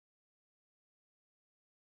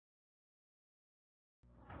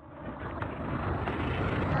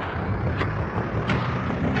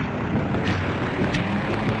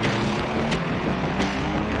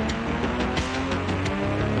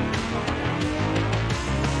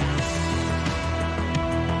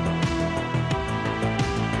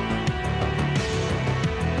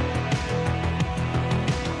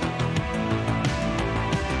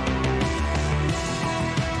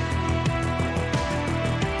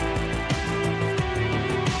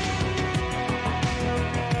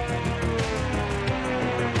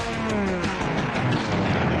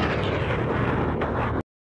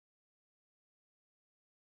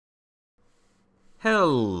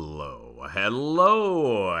Hello,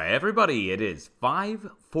 everybody. It is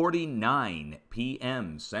 5:49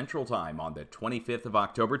 p.m. Central Time on the 25th of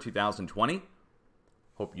October, 2020.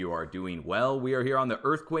 Hope you are doing well. We are here on the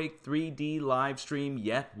Earthquake 3D live stream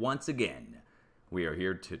yet once again. We are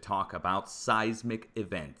here to talk about seismic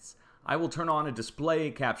events. I will turn on a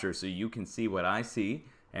display capture so you can see what I see,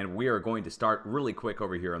 and we are going to start really quick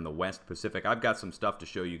over here in the West Pacific. I've got some stuff to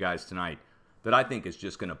show you guys tonight that I think is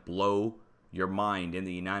just going to blow your mind in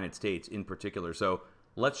the United States in particular. So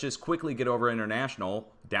let's just quickly get over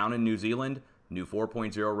international. Down in New Zealand, new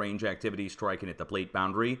 4.0 range activity striking at the plate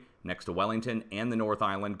boundary next to Wellington and the North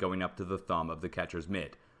Island, going up to the thumb of the catcher's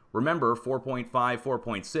mitt. Remember 4.5,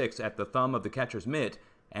 4.6 at the thumb of the catcher's mitt,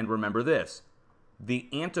 and remember this. The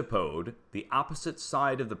antipode, the opposite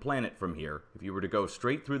side of the planet from here, if you were to go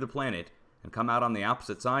straight through the planet and come out on the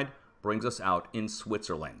opposite side, brings us out in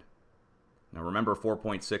Switzerland. Now remember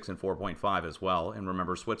 4.6 and 4.5 as well, and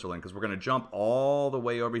remember Switzerland, because we're going to jump all the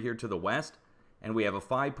way over here to the west, and we have a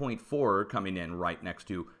 5.4 coming in right next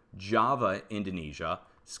to Java, Indonesia.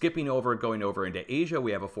 Skipping over, going over into Asia,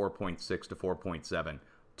 we have a 4.6 to 4.7.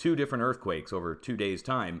 Two different earthquakes over 2 days'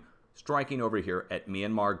 time, striking over here at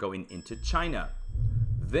Myanmar, going into China.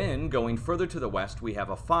 Then, going further to the west, we have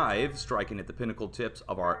a 5 striking at the pinnacle tips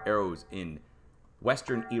of our arrows in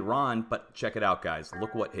western Iran. But check it out, guys.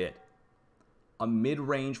 Look what hit. A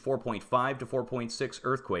mid-range 4.5 to 4.6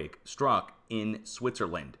 earthquake struck in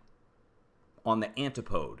Switzerland on the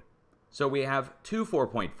antipode. So we have two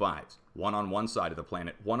 4.5s, one on one side of the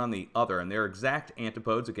planet, one on the other, and they're exact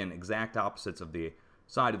antipodes, again, exact opposites of the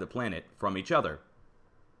side of the planet from each other.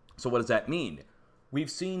 So what does that mean? We've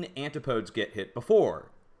seen antipodes get hit before,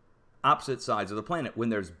 opposite sides of the planet, when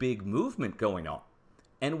there's big movement going on.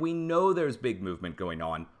 And we know there's big movement going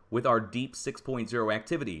on with our deep 6.0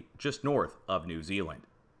 activity just north of New Zealand.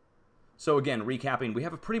 So again, recapping, we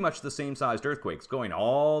have pretty much the same sized earthquakes going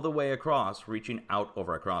all the way across, reaching out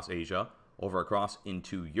over across Asia, over across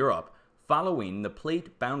into Europe, following the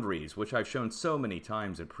plate boundaries, which I've shown so many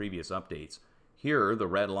times in previous updates. Here, the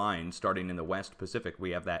red line, starting in the West Pacific,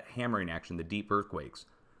 we have that hammering action, the deep earthquakes.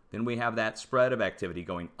 Then we have that spread of activity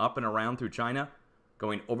going up and around through China,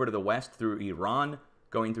 going over to the west through Iran,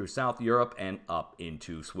 going through South Europe, and up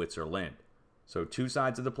into Switzerland. So two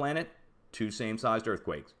sides of the planet, two same-sized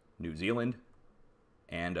earthquakes. New Zealand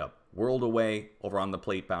and a world away over on the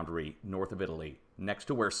plate boundary north of Italy, next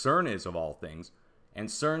to where CERN is, of all things. And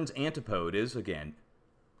CERN's antipode is, again,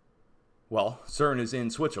 well, CERN is in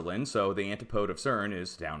Switzerland, so the antipode of CERN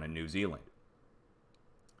is down in New Zealand.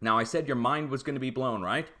 Now, I said your mind was going to be blown,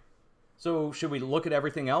 right? So should we look at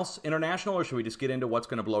everything else international, or should we just get into what's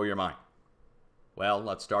going to blow your mind? Well,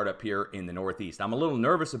 let's start up here in the Northeast. I'm a little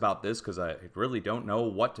nervous about this because I really don't know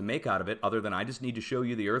what to make out of it, other than I just need to show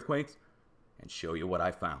you the earthquakes and show you what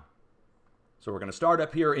I found. So we're going to start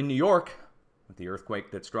up here in New York with the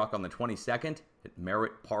earthquake that struck on the 22nd at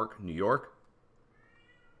Merritt Park, New York.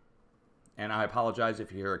 And I apologize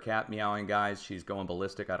if you hear a cat meowing, guys. She's going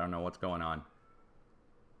ballistic. I don't know what's going on.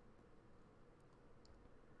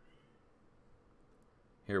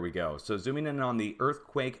 Here we go. So zooming in on the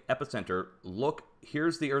earthquake epicenter, look,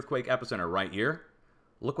 here's the earthquake epicenter right here.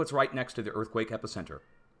 Look what's right next to the earthquake epicenter.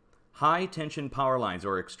 High tension power lines,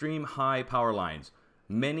 or extreme high power lines.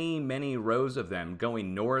 Many, many rows of them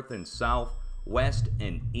going north and south, west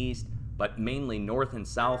and east, but mainly north and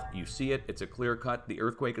south. You see it, it's a clear cut. The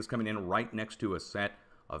earthquake is coming in right next to a set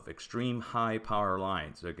of extreme high power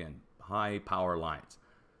lines. Again, high power lines.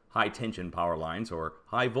 High tension power lines, or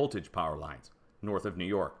high voltage power lines, north of New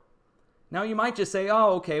York. Now you might just say,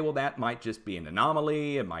 oh, okay, well that might just be an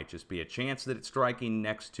anomaly. It might just be a chance that it's striking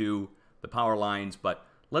next to the power lines. But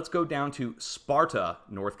let's go down to Sparta,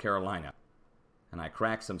 North Carolina. And I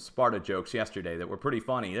cracked some Sparta jokes yesterday that were pretty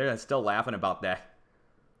funny. They're still laughing about that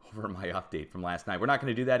over my update from last night. We're not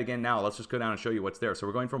going to do that again now. Let's just go down and show you what's there. So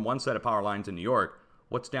we're going from one set of power lines in New York.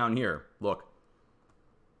 What's down here? Look.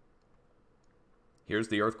 Here's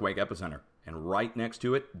the earthquake epicenter. And right next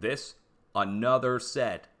to it, another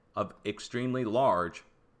set of extremely large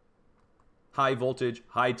high voltage,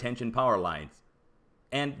 high tension power lines.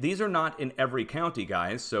 And these are not in every county,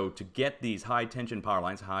 guys. So to get these high tension power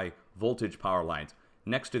lines, high voltage power lines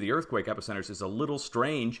next to the earthquake epicenters is a little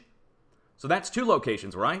strange. So that's two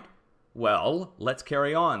locations, right? Well, let's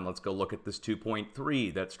carry on. Let's go look at this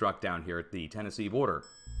 2.3 that struck down here at the Tennessee border.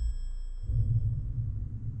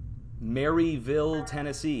 Maryville,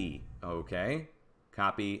 Tennessee. Okay.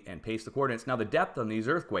 Copy and paste the coordinates. Now, the depth on these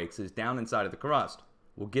earthquakes is down inside of the crust.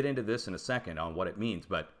 We'll get into this in a second on what it means,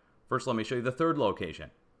 but first let me show you the third location.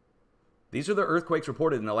 These are the earthquakes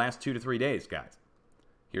reported in the last 2 to 3 days, guys.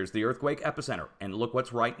 Here's the earthquake epicenter, and look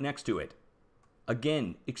what's right next to it.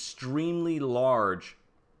 Again, extremely large,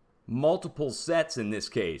 multiple sets in this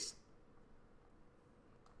case.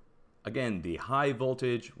 Again, the high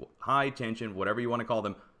voltage, high tension, whatever you want to call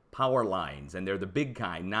them, power lines, and they're the big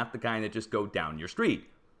kind, not the kind that just go down your street.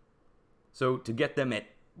 So to get them at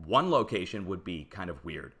one location would be kind of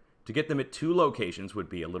weird. To get them at 2 locations would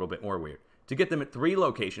be a little bit more weird. To get them at 3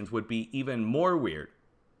 locations would be even more weird.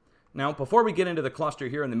 Now, before we get into the cluster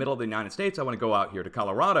here in the middle of the United States, I want to go out here to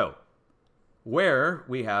Colorado, where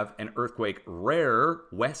we have an earthquake rare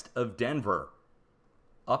west of Denver,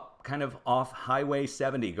 up kind of off Highway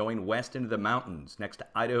 70, going west into the mountains next to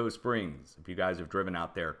Idaho Springs. If you guys have driven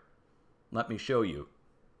out there, let me show you.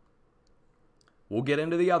 We'll get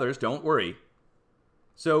into the others, don't worry.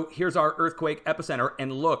 So here's our earthquake epicenter,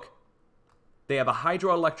 and look, they have a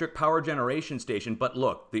hydroelectric power generation station, but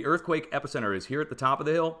look, the earthquake epicenter is here at the top of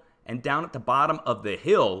the hill, and down at the bottom of the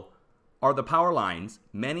hill are the power lines.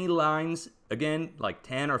 Many lines, again, like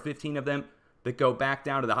 10 or 15 of them, that go back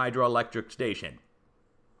down to the hydroelectric station.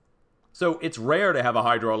 So it's rare to have a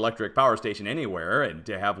hydroelectric power station anywhere, and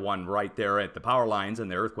to have one right there at the power lines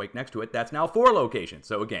and the earthquake next to it, that's now 4 locations.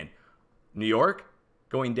 So again, New York,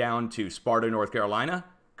 going down to Sparta, North Carolina,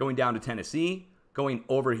 going down to Tennessee, going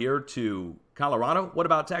over here to Colorado. What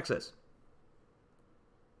about Texas?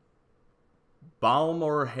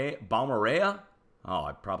 Balmorea? Oh,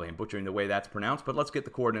 I probably am butchering the way that's pronounced, but let's get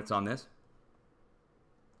the coordinates on this.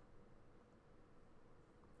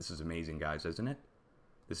 This is amazing, guys, isn't it?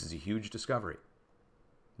 This is a huge discovery.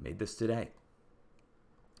 Made this today.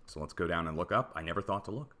 So let's go down and look up. I never thought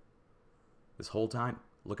to look. This whole time.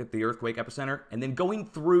 Look at the earthquake epicenter, and then going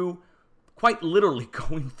through, quite literally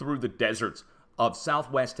going through the deserts of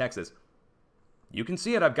southwest Texas. You can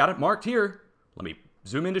see it. I've got it marked here. Let me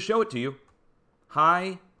zoom in to show it to you.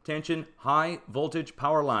 High tension, high voltage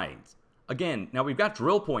power lines. Again, now we've got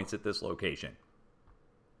drill points at this location.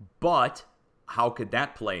 But how could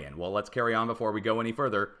that play in? Well, let's carry on before we go any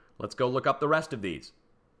further. Let's go look up the rest of these.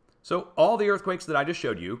 So all the earthquakes that I just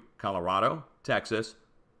showed you, Colorado, Texas,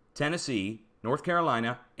 Tennessee, North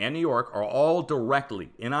Carolina, and New York, are all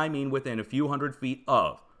directly, and I mean within a few hundred feet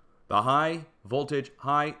of, the high voltage,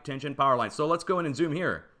 high tension power lines. So let's go in and zoom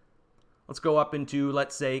here. Let's go up into,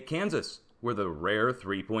 let's say, Kansas, where the rare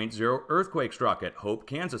 3.0 earthquake struck at Hope,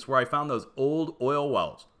 Kansas, where I found those old oil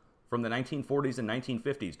wells from the 1940s and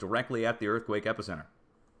 1950s directly at the earthquake epicenter.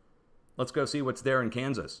 Let's go see what's there in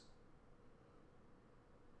Kansas.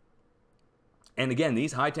 And again,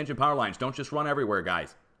 these high tension power lines don't just run everywhere,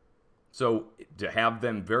 guys. So to have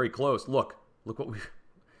them very close, look what we,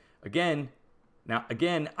 again,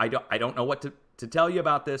 I don't know what to tell you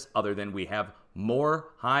about this other than we have more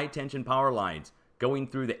high tension power lines going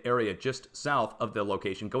through the area just south of the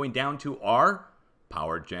location, going down to our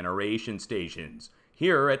power generation stations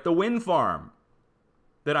here at the wind farm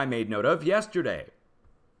that I made note of yesterday.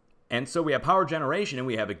 And so we have power generation, and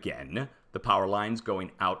we have, again, the power lines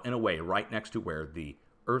going out and away right next to where the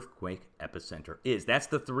earthquake epicenter is. That's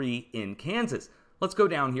the 3 in Kansas. Let's go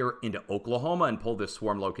down here into Oklahoma and pull this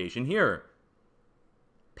swarm location here.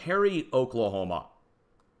 Perry, Oklahoma.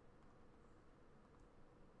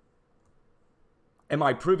 Am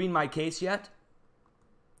I proving my case yet?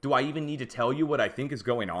 Do I even need to tell you what I think is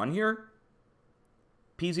going on here?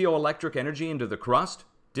 Piezoelectric energy into the crust,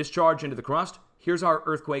 discharge into the crust. Here's our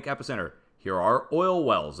earthquake epicenter. Here are oil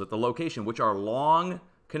wells at the location, which are long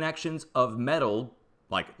connections of metal,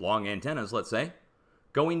 like long antennas, let's say,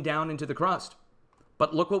 going down into the crust.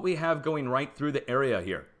 But look what we have going right through the area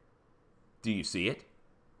here. Do you see it?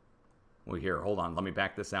 Well, here, hold on, let me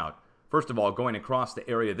back this out. First of all, going across the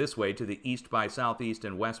area this way to the east by southeast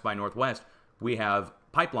and west by northwest, we have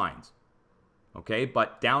pipelines. Okay,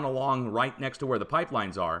 but down along right next to where the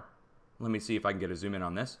pipelines are, let me see if I can get a zoom in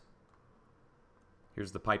on this.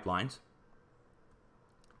 Here's the pipelines.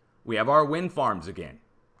 We have our wind farms again.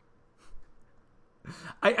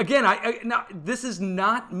 Now, this is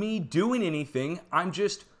not me doing anything. I'm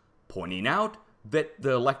just pointing out that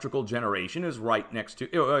the electrical generation is right next to...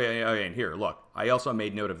 Oh, yeah, and here, look. I also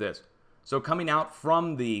made note of this. So coming out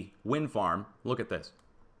from the wind farm, look at this.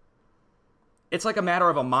 It's like a matter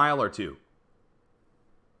of a mile or two.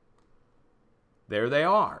 There they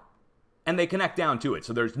are. And they connect down to it,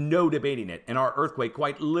 so there's no debating it. And our earthquake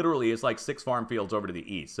quite literally is like 6 farm fields over to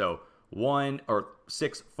the east. So 1 or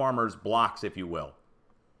 6 farmers' blocks, if you will.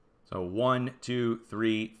 So 1, 2,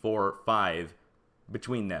 3, 4, 5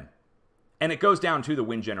 between them. And it goes down to the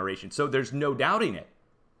wind generation, so there's no doubting it.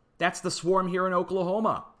 That's the swarm here in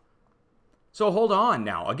Oklahoma. So hold on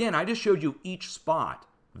now. Again, I just showed you each spot.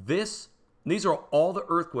 This These are all the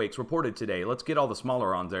earthquakes reported today. Let's get all the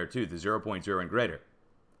smaller ones there too, the 0.0 and greater.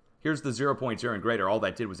 Here's the 0.0 and greater. All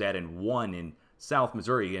that did was add in 1 in South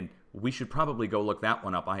Missouri, and we should probably go look that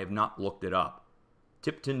one up. I have not looked it up.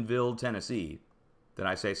 Tiptonville, Tennessee. Did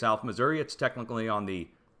I say South Missouri? It's technically on the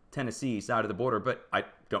Tennessee side of the border, but I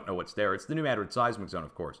don't know what's there. It's the New Madrid seismic zone,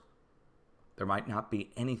 of course. There might not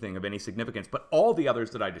be anything of any significance, but all the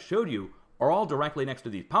others that I just showed you are all directly next to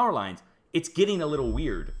these power lines. It's getting a little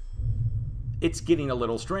weird. It's getting a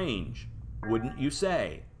little strange, wouldn't you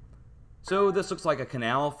say? So this looks like a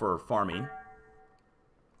canal for farming.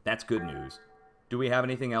 That's good news. Do we have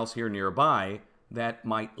anything else here nearby that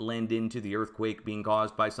might lend into the earthquake being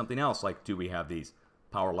caused by something else? Like, do we have these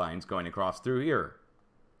power lines going across through here?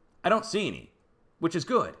 I don't see any, which is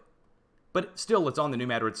good. But still, it's on the New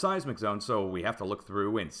Madrid seismic zone, so we have to look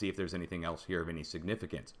through and see if there's anything else here of any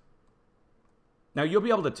significance. Now, you'll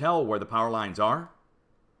be able to tell where the power lines are.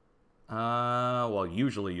 Well,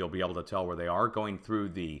 usually you'll be able to tell where they are going through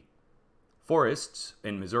the forests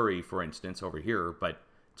in Missouri, for instance, over here. But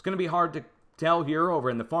it's going to be hard to tell here over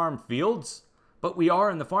in the farm fields. But we are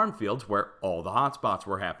in the farm fields where all the hotspots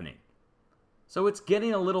were happening. So it's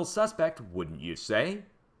getting a little suspect, wouldn't you say?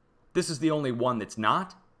 This is the only one that's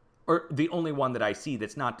not, or the only one that I see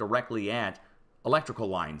that's not directly at electrical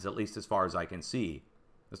lines, at least as far as I can see.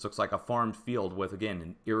 This looks like a farmed field with, again,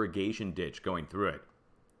 an irrigation ditch going through it.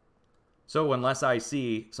 So unless I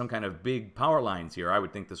see some kind of big power lines here, I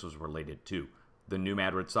would think this was related to the New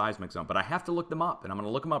Madrid seismic zone. But I have to look them up, and I'm going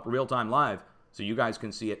to look them up real-time live so you guys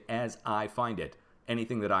can see it as I find it,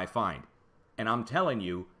 anything that I find. And I'm telling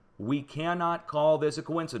you, we cannot call this a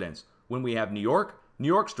coincidence. When we have New York, New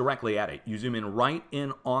York's directly at it. You zoom in right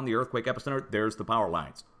in on the earthquake epicenter, there's the power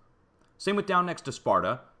lines. Same with down next to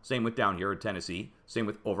Sparta, same with down here in Tennessee, same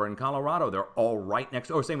with over in Colorado. They're all right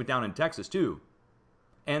next, or same with down in Texas too.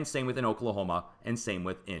 And same with in Oklahoma, and same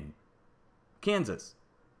with in Kansas.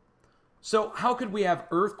 So how could we have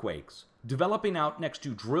earthquakes developing out next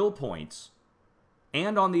to drill points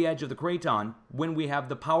and on the edge of the craton when we have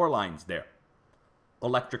the power lines there?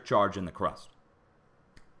 Electric charge in the crust.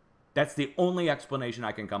 That's the only explanation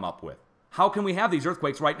I can come up with. How can we have these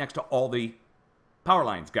earthquakes right next to all the power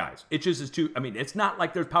lines, guys? It just is too, I mean, it's not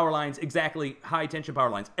like there's power lines, exactly high tension power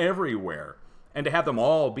lines everywhere. And to have them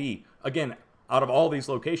all be, again, out of all these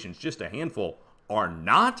locations, just a handful are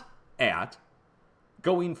not at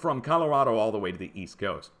going from Colorado all the way to the East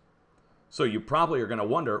Coast. So you probably are going to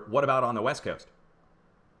wonder, what about on the West Coast?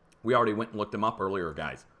 We already went and looked them up earlier,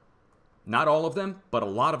 guys. Not all of them, but a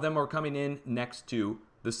lot of them are coming in next to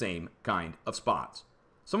the same kind of spots.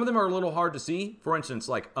 Some of them are a little hard to see. For instance,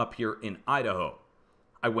 like up here in Idaho.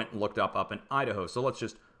 I went and looked up in Idaho. So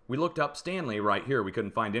we looked up Stanley right here. We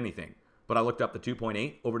couldn't find anything. But I looked up the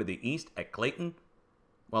 2.8 over to the east at Clayton.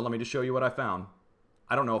 Well, let me just show you what I found.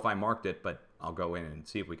 I don't know if I marked it, but I'll go in and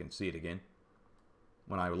see if we can see it again.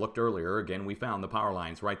 When I looked earlier, again, we found the power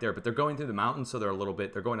lines right there. But they're going through the mountains, so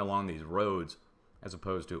they're going along these roads as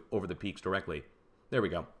opposed to over the peaks directly. There we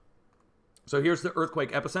go. So here's the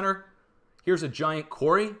earthquake epicenter. Here's a giant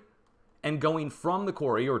quarry. And going from the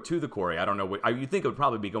quarry or to the quarry, I don't know what, you think it would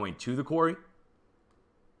probably be going to the quarry.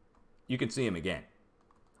 You can see them again.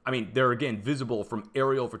 I mean, they're again visible from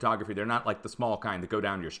aerial photography. They're not like the small kind that go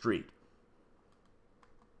down your street.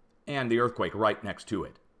 And the earthquake right next to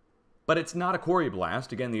it. But it's not a quarry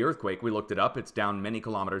blast. Again, the earthquake, we looked it up. It's down many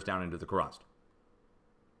kilometers down into the crust.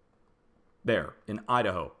 There, in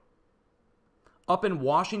Idaho. Up in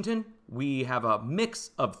Washington, we have a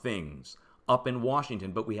mix of things up in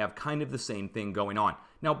Washington, but we have kind of the same thing going on.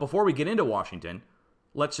 Now, before we get into Washington,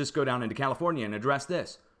 let's just go down into California and address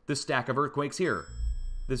this stack of earthquakes here.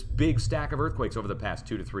 This big stack of earthquakes over the past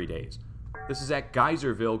 2 to 3 days. This is at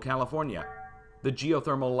Geyserville, California, the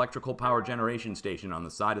geothermal electrical power generation station on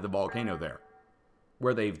the side of the volcano there,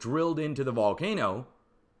 where they've drilled into the volcano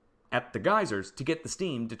at the geysers to get the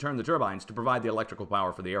steam to turn the turbines to provide the electrical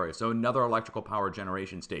power for the area. So another electrical power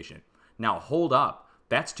generation station. Now hold up,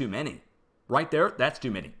 that's too many. Right there, that's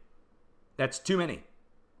too many. That's too many.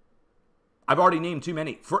 I've already named too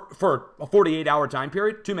many. For a 48-hour time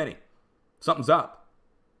period, too many. Something's up.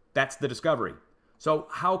 That's the discovery. So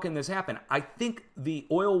how can this happen? I think the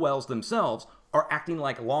oil wells themselves are acting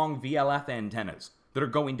like long VLF antennas that are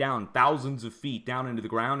going down thousands of feet down into the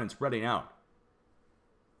ground and spreading out.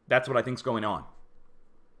 That's what I think's going on.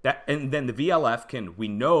 And then the VLF we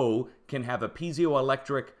know can have a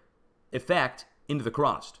piezoelectric effect into the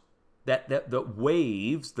crust. That the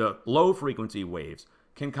waves, the low frequency waves,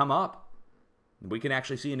 can come up. We can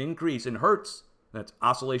actually see an increase in hertz, that's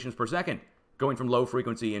oscillations per second, going from low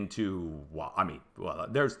frequency into,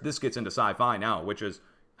 this gets into sci-fi now, which is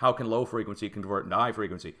How can low frequency convert into high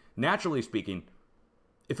frequency? Naturally speaking,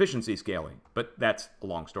 efficiency scaling, but that's a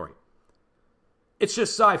long story. It's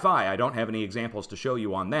just sci-fi. I don't have any examples to show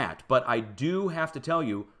you on that, but I do have to tell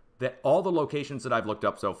you that all the locations that I've looked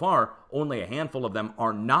up so far, only a handful of them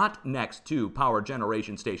are not next to power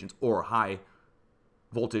generation stations or high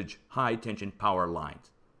voltage, high tension power lines.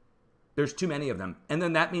 There's too many of them. And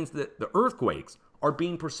then that means that the earthquakes are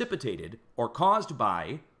being precipitated or caused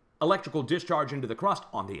by electrical discharge into the crust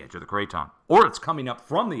on the edge of the craton. Or it's coming up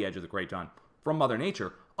from the edge of the craton, from Mother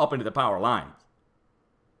Nature, up into the power lines.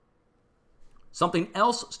 Something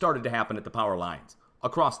else started to happen at the power lines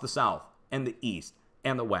across the south and the east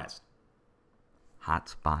and the west. Hot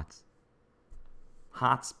spots.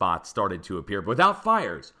 Hot spots started to appear, but without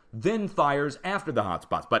fires. Then fires after the hot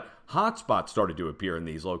spots. But hot spots started to appear in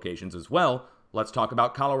these locations as well. Let's talk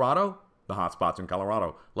about Colorado, the hot spots in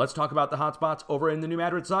Colorado. Let's talk about the hot spots over in the New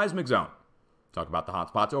Madrid seismic zone. Talk about the hot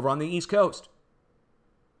spots over on the East Coast.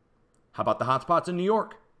 How about the hot spots in New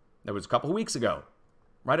York? That was a couple weeks ago.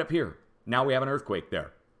 Right up here. Now we have an earthquake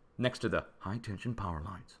there, next to the high-tension power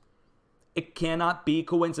lines. It cannot be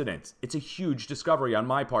coincidence. It's a huge discovery on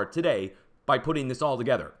my part today by putting this all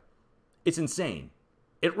together. It's insane.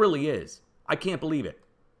 It really is. I can't believe it.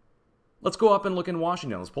 Let's go up and look in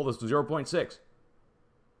Washington. Let's pull this to 0.6.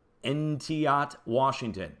 Entiat,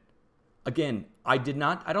 Washington. Again, I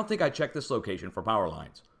don't think I checked this location for power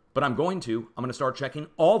lines, but I'm going to start checking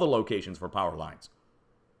all the locations for power lines.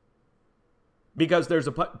 Because there's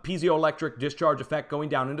a piezoelectric discharge effect going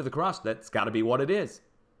down into the crust. That's got to be what it is.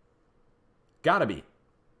 Got to be.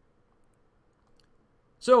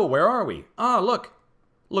 So, where are we? Ah, look.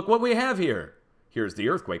 Look what we have here. Here's the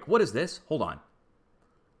earthquake. What is this? Hold on.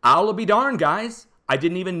 I'll be darned, guys. I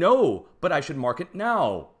didn't even know, but I should mark it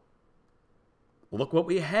now. Look what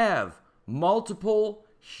we have. Multiple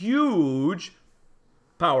huge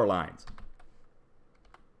power lines.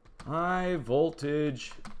 High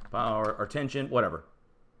voltage power or tension, whatever.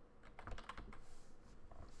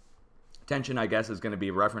 Tension, I guess, is going to be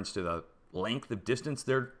a reference to the length of distance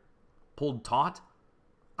they're pulled taut.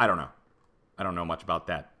 I don't know. I don't know much about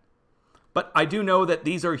that. But I do know that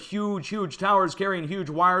these are huge, huge towers carrying huge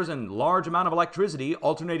wires and large amount of electricity,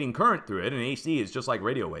 alternating current through it, and AC is just like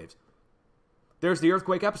radio waves. There's the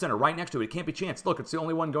earthquake epicenter right next to it. It can't be chance. Look, it's the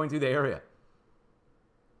only one going through the area.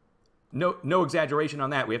 No exaggeration on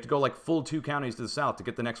that. We have to go like full 2 counties to the south to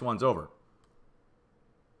get the next ones over.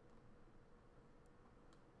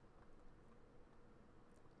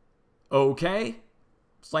 Okay.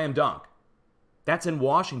 Slam dunk. That's in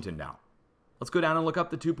Washington now. Let's go down and look up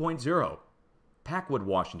the 2.0. Packwood,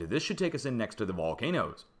 Washington. This should take us in next to the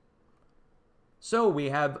volcanoes. So we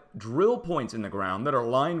have drill points in the ground that are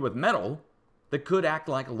lined with metal that could act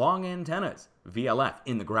like long antennas, VLF,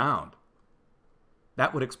 in the ground.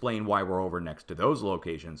 That would explain why we're over next to those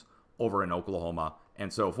locations, over in Oklahoma,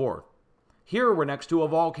 and so forth. Here we're next to a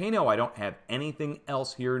volcano. I don't have anything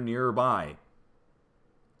else here nearby.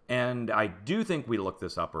 And I do think we looked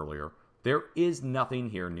this up earlier. There is nothing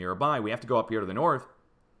here nearby. We have to go up here to the north,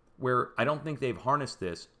 where I don't think they've harnessed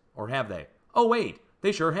this, or have they? Oh, wait,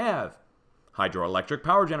 they sure have. Hydroelectric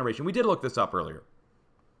power generation. We did look this up earlier.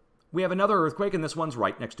 We have another earthquake, and this one's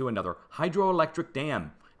right next to another hydroelectric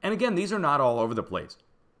dam. And again, these are not all over the place.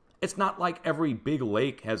 It's not like every big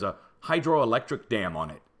lake has a hydroelectric dam on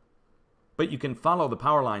it. But you can follow the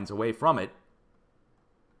power lines away from it.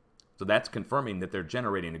 So that's confirming that they're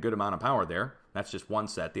generating a good amount of power there. That's just one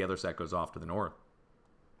set. The other set goes off to the north.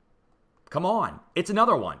 Come on. It's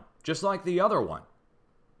another one, just like the other one.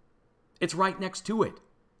 It's right next to it.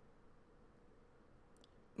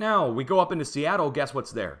 Now, we go up into Seattle. Guess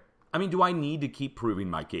what's there? I mean, do I need to keep proving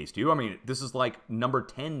my case to you? I mean, this is like number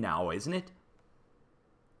 10 now, isn't it?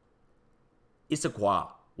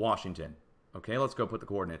 Issaquah, Washington. Okay, let's go put the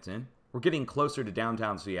coordinates in. We're getting closer to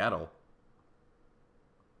downtown Seattle.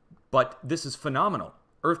 But this is phenomenal.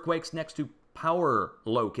 Earthquakes next to power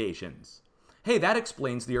locations. Hey, that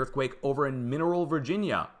explains the earthquake over in Mineral,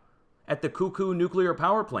 Virginia, at the Cuckoo Nuclear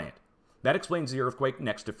Power Plant. That explains the earthquake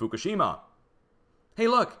next to Fukushima. Hey,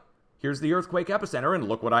 look. Here's the earthquake epicenter, and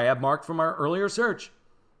look what I have marked from our earlier search.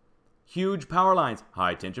 Huge power lines,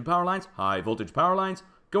 high tension power lines, high voltage power lines,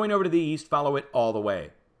 going over to the east, follow it all the way.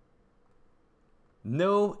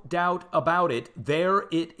 No doubt about it, there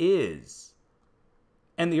it is.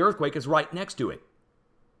 And the earthquake is right next to it.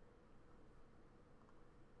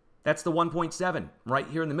 That's the 1.7, right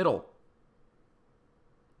here in the middle.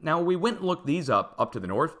 Now, we went and looked these up to the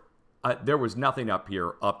north. There was nothing up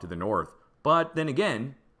here up to the north. But then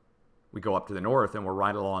again, we go up to the north and we're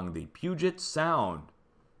right along the Puget Sound.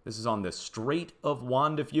 This is on the Strait of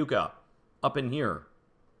Juan de Fuca, up in here.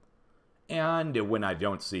 And when I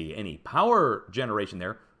don't see any power generation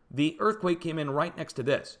there, the earthquake came in right next to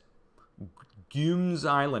this. Gumes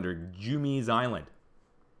Island or Jumies Island.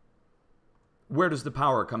 Where does the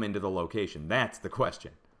power come into the location? That's the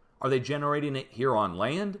question. Are they generating it here on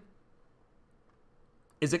land?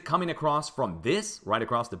 Is it coming across from this, right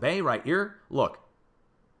across the bay, right here? Look.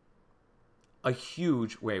 A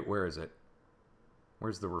huge, wait, where is it?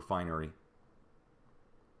 Where's the refinery?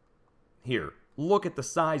 Here. Look at the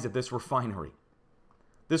size of this refinery.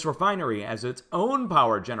 This refinery has its own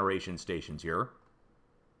power generation stations here.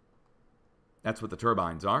 That's what the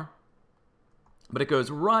turbines are. But it goes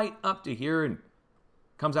right up to here and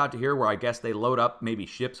comes out to here where I guess they load up maybe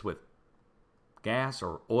ships with gas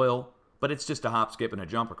or oil. But it's just a hop, skip, and a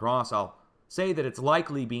jump across. I'll say that it's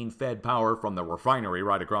likely being fed power from the refinery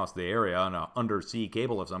right across the area on an undersea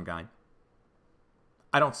cable of some kind.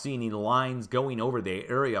 I don't see any lines going over the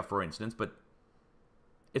area, for instance, but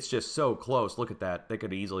it's just so close. Look at that. They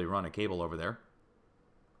could easily run a cable over there.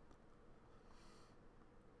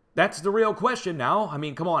 That's the real question now. I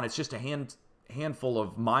mean, come on. It's just a handful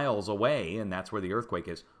of miles away, and that's where the earthquake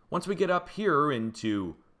is. Once we get up here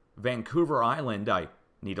into Vancouver Island, I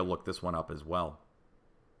need to look this one up as well.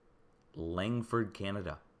 Langford,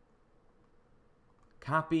 Canada.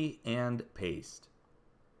 Copy and paste.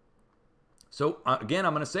 So, again,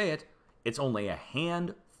 I'm going to say it. It's only a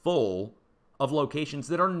handful of locations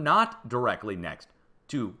that are not directly next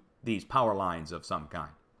to these power lines of some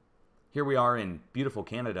kind. Here we are in beautiful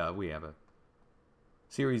Canada. We have a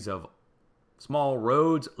series of small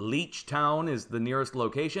roads. Leechtown is the nearest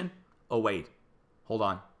location. Oh, wait. Hold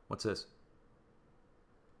on. What's this?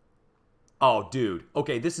 Oh, dude.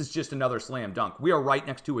 Okay, this is just another slam dunk. We are right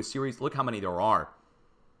next to a series. Look how many there are.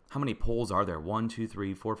 How many poles are there? 1, 2,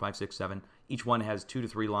 3, 4, 5, 6, 7. Each one has 2 to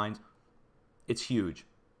 3 lines. It's huge.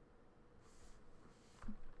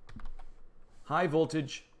 High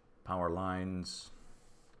voltage power lines.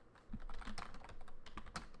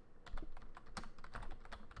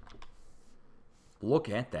 Look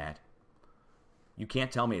at that. You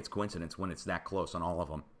can't tell me it's coincidence when it's that close on all of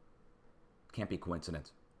them. Can't be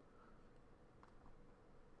coincidence.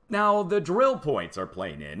 Now, the drill points are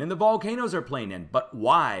playing in, and the volcanoes are playing in, but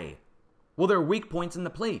why? Well, there are weak points in the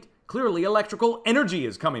plate. Clearly, electrical energy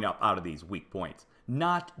is coming up out of these weak points,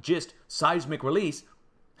 not just seismic release.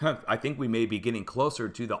 I think we may be getting closer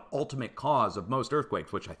to the ultimate cause of most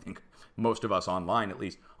earthquakes, which I think most of us online, at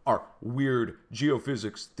least, are weird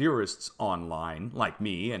geophysics theorists online, like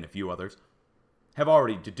me and a few others, have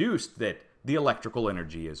already deduced that the electrical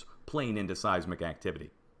energy is playing into seismic activity.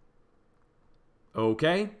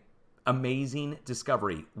 Okay, amazing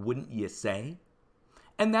discovery, wouldn't you say?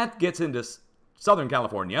 And that gets into Southern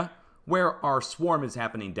California, where our swarm is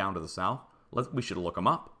happening down to the south. We should look them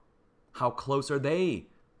up. How close are they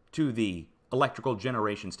to the electrical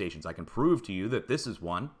generation stations? I can prove to you that this is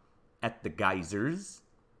one at the geysers.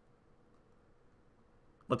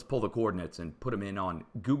 Let's pull the coordinates and put them in on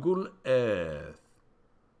Google Earth.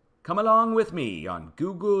 Come along with me on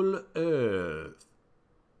Google Earth.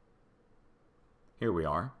 Here we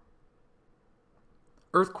are.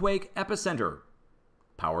 Earthquake epicenter.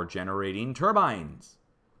 Power generating turbines.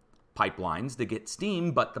 Pipelines that get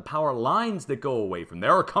steam, but the power lines that go away from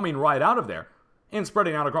there are coming right out of there and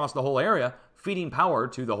spreading out across the whole area, feeding power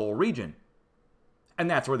to the whole region. And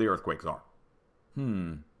that's where the earthquakes are.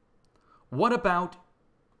 What about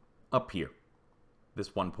up here? This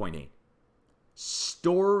 1.8.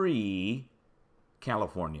 Story,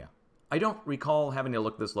 California. I don't recall having to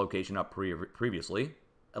look this location up previously,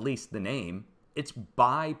 at least the name. It's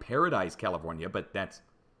by Paradise, California, but that's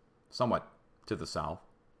somewhat to the south.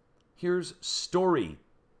 Here's Story,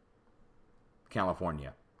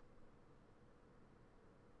 California.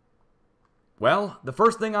 Well, the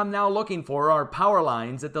first thing I'm now looking for are power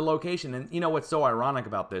lines at the location. And you know what's so ironic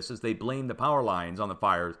about this is they blame the power lines on the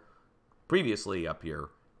fires previously up here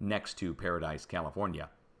next to Paradise, California.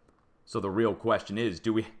 So the real question is,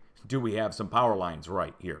 do we have some power lines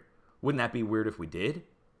right here? Wouldn't that be weird if we did?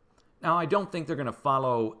 Now, I don't think they're going to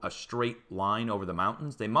follow a straight line over the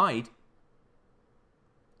mountains. They might.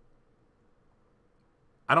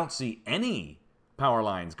 I don't see any power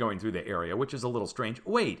lines going through the area, which is a little strange.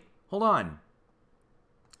 Wait, hold on.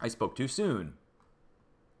 I spoke too soon.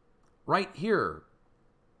 Right here.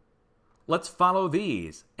 Let's follow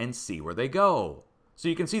these and see where they go. So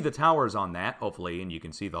you can see the towers on that, hopefully, and you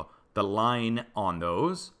can see the line on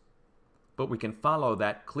those. But we can follow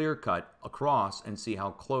that clear cut across and see how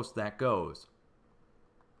close that goes.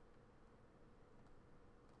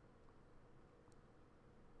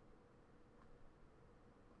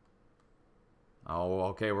 Oh,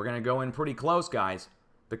 okay, we're going to go in pretty close, guys.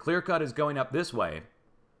 The clear cut is going up this way.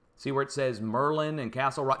 See where it says Merlin and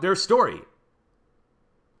Castle Rock? There's Story.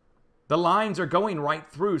 The lines are going right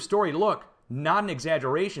through Story. Look, not an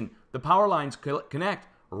exaggeration. The power lines connect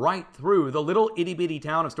right through the little itty-bitty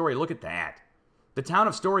town of Story. Look at that. The town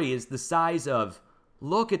of Story is the size of,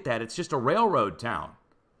 look at that, it's just a railroad town.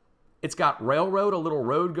 It's got railroad, a little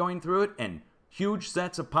road going through it, and huge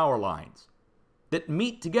sets of power lines that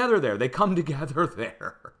meet together there. They come together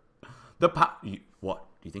there. What?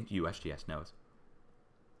 Do you think USGS knows?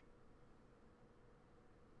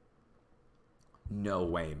 No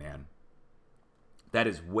way, man. That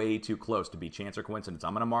is way too close to be chance or coincidence.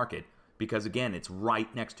 I'm going to mark it because, again, it's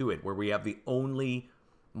right next to it where we have the only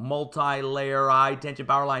multi-layer high-tension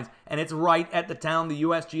power lines, and it's right at the town the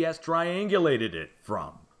USGS triangulated it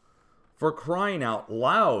from. For crying out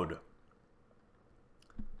loud.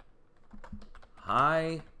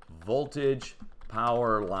 High voltage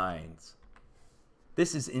power lines.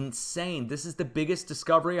 This is insane. This is the biggest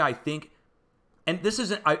discovery, I think. And this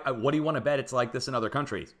isn't, what do you want to bet it's like this in other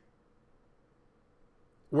countries?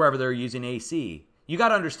 Wherever they're using AC. You got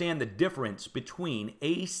to understand the difference between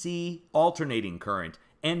AC alternating current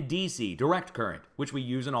and DC direct current, which we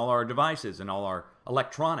use in all our devices and all our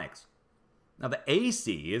electronics. Now, the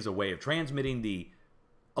AC is a way of transmitting the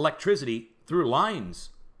electricity through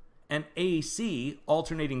lines. And AC,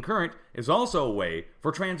 alternating current, is also a way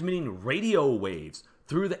for transmitting radio waves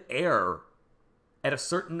through the air at a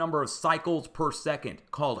certain number of cycles per second,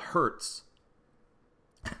 called hertz.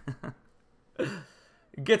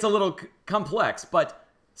 It gets a little complex, but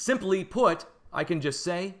simply put, I can just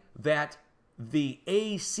say that the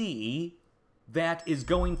AC that is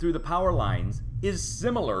going through the power lines is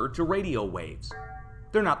similar to radio waves.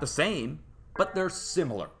 They're not the same, but they're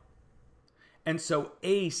similar. And so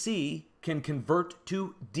AC can convert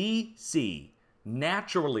to DC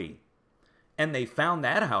naturally. And they found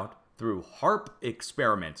that out through HAARP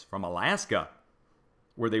experiments from Alaska,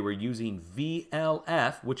 where they were using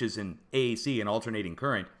VLF, which is an AC, an alternating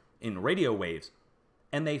current, in radio waves.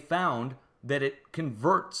 And they found that it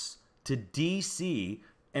converts to DC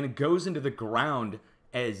and it goes into the ground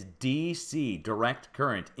as DC, direct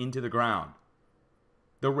current into the ground.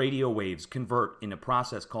 The radio waves convert in a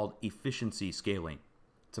process called efficiency scaling.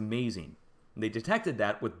 It's amazing. And they detected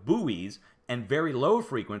that with buoys and very low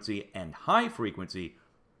frequency and high frequency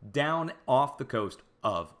down off the coast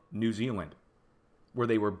of New Zealand, where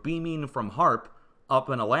they were beaming from HAARP up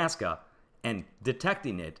in Alaska and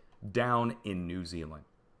detecting it down in New Zealand.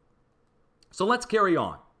 So let's carry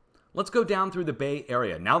on. Let's go down through the Bay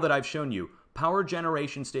Area. Now that I've shown you power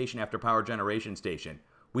generation station after power generation station,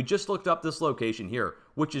 we just looked up this location here,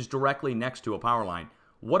 which is directly next to a power line.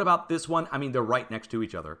 What about this one? I mean, they're right next to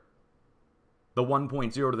each other. The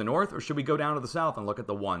 1.0 to the north, or should we go down to the south and look at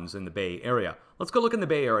the ones in the Bay Area? Let's go look in the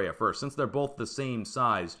Bay Area first, since they're both the same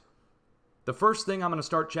size. The first thing I'm going to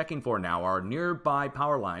start checking for now are nearby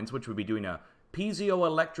power lines, which would be doing a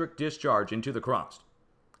piezoelectric discharge into the crust,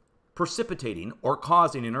 precipitating or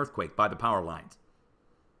causing an earthquake by the power lines.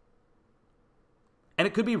 And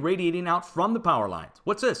it could be radiating out from the power lines.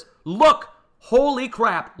 What's this? Look! Holy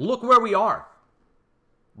crap! Look where we are.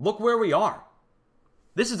 Look where we are.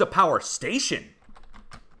 This is a power station.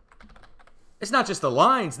 It's not just the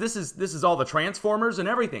lines. This is all the transformers and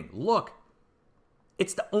everything. Look.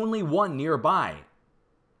 It's the only one nearby.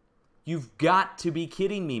 You've got to be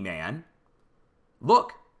kidding me, man.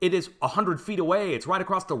 Look, it is 100 feet away. It's right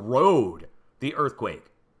across the road, the earthquake.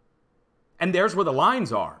 And there's where the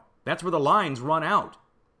lines are. That's where the lines run out.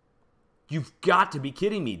 You've got to be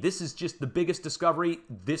kidding me. This is just the biggest discovery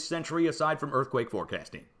this century aside from earthquake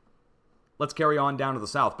forecasting. Let's carry on down to the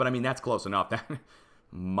south. But I mean, that's close enough.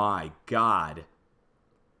 My God.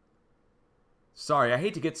 Sorry, I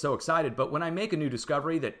hate to get so excited, but when I make a new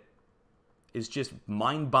discovery that is just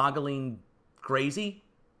mind-boggling crazy,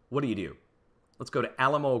 what do? Let's go to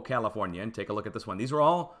Alamo, California, and take a look at this one. These are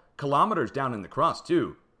all kilometers down in the crust,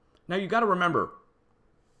 too. Now, you got to remember,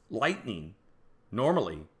 lightning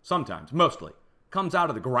normally, sometimes, mostly, comes out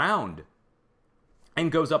of the ground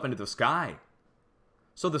and goes up into the sky.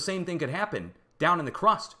 So the same thing could happen down in the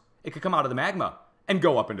crust. It could come out of the magma and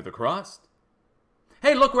go up into the crust.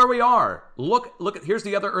 Hey, look where we are. Look, here's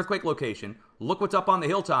the other earthquake location. Look what's up on the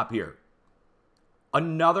hilltop here.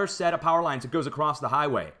 Another set of power lines that goes across the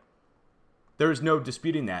highway. There is no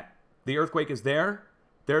disputing that. The earthquake is there.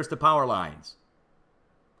 There's the power lines.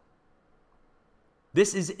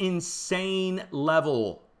 This is insane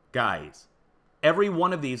level, guys. Every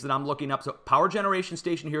one of these that I'm looking up. So power generation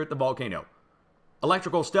station here at the volcano.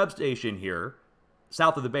 Electrical substation here,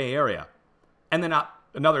 south of the Bay Area. And then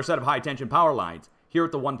another set of high-tension power lines here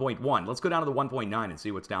at the 1.1. Let's go down to the 1.9 and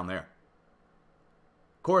see what's down there.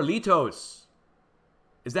 Correlitos.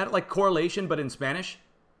 Is that like correlation, but in Spanish?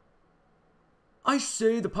 I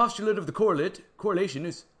say the postulate of the correlation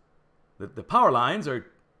is that the power lines are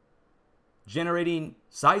generating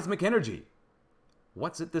seismic energy.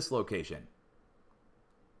 What's at this location?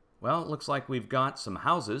 Well, it looks like we've got some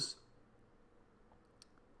houses.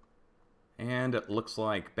 And it looks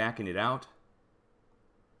like, backing it out,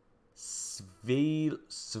 Sveldal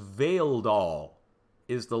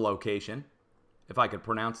is the location, if I could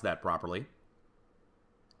pronounce that properly.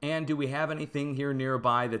 And do we have anything here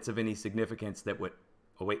nearby that's of any significance that would...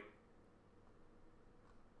 Oh, wait.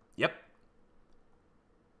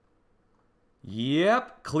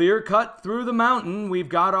 Yep, clear cut through the mountain. We've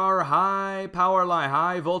got our high power line,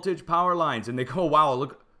 high voltage power lines. And they go, wow,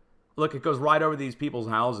 look, it goes right over these people's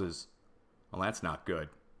houses. Well, that's not good.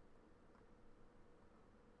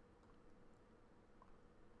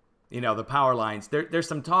 You know, the power lines, there's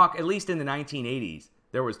some talk, at least in the 1980s,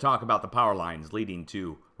 there was talk about the power lines leading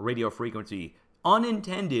to radio frequency,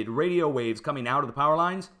 unintended radio waves coming out of the power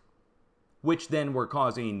lines, which then were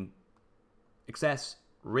causing excess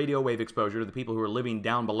radio wave exposure to the people who were living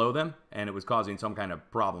down below them, and it was causing some kind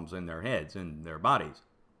of problems in their heads and their bodies,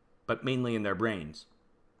 but mainly in their brains.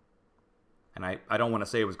 And I don't want to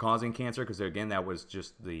say it was causing cancer, because again, that was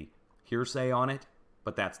just the hearsay on it,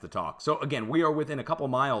 but that's the talk. So again, we are within a couple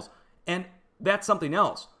miles, and that's something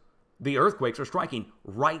else. The earthquakes are striking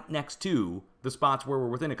right next to the spots where we're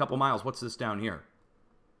within a couple miles. What's this down here?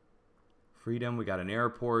 Freedom, we got an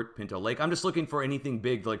airport, Pinto Lake. I'm just looking for anything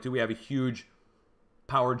big, like do we have a huge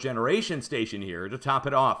power generation station here to top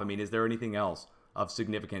it off? I mean, is there anything else of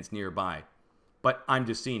significance nearby? But I'm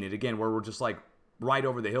just seeing it again, where we're just like right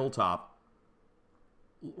over the hilltop.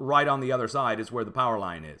 Right on the other side is where the power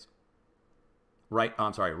line is. Right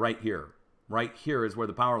here. Right here is where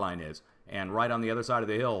the power line is. And right on the other side of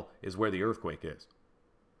the hill is where the earthquake is.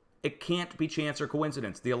 It can't be chance or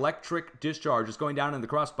coincidence. The electric discharge is going down in the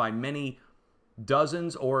crust by many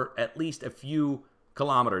dozens or at least a few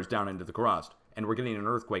kilometers down into the crust. And we're getting an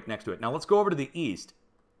earthquake next to it. Now let's go over to the east.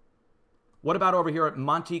 What about over here at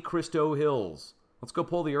Monte Cristo Hills? Let's go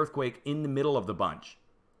pull the earthquake in the middle of the bunch.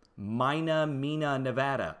 Mina,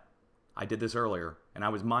 Nevada. I did this earlier, and I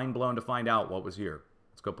was mind blown to find out what was here.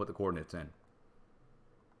 Let's go put the coordinates in.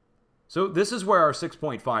 So this is where our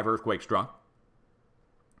 6.5 earthquake struck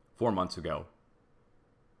 4 months ago.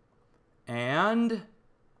 And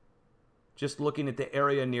just looking at the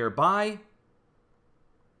area nearby,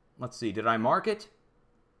 let's see, did I mark it?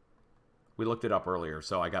 We looked it up earlier,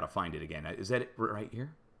 so I got to find it again. Is that it right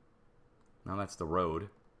here? No, that's the road.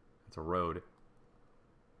 That's a road.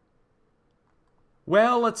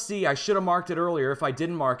 Well, let's see. I should have marked it earlier. If I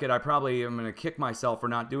didn't mark it, I probably am going to kick myself for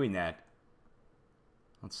not doing that.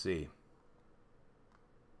 Let's see.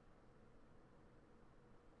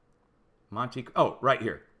 Oh, right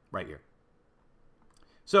here. Right here.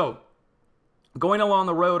 So, going along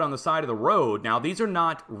the road on the side of the road. Now, these are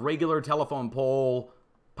not regular telephone pole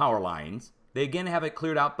power lines. They again have it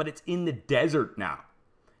cleared out, but it's in the desert now.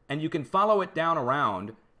 And you can follow it down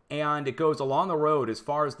around, and it goes along the road as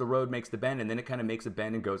far as the road makes the bend, and then it kind of makes a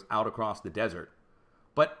bend and goes out across the desert.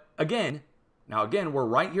 But again, we're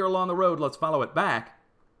right here along the road. Let's follow it back.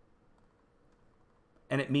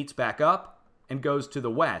 And it meets back up and goes to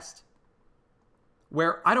the west,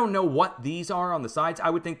 where I don't know what these are on the sides. I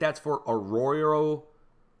would think that's for arroyo.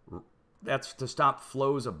 That's to stop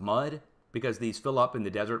flows of mud, because these fill up in the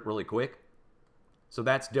desert really quick. So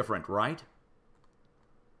that's different, right?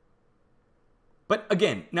 But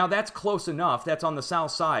again, now that's close enough. That's on the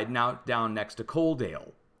south side, now down next to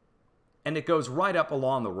Coaldale. And it goes right up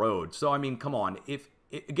along the road. So, I mean, come on. If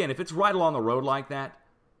it's right along the road like that,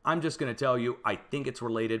 I'm just going to tell you, I think it's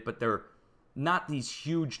related, but they're not these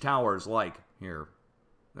huge towers like here.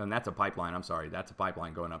 And that's a pipeline. I'm sorry. That's a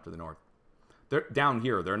pipeline going up to the north. They're down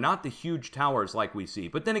here. They're not the huge towers like we see.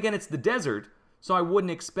 But then again, it's the desert, so I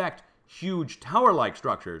wouldn't expect huge tower-like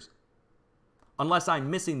structures unless I'm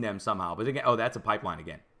missing them somehow. But again, oh, that's a pipeline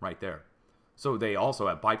again, right there. So they also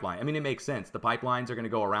have pipeline. I mean, it makes sense. The pipelines are going to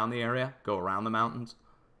go around the area, go around the mountains.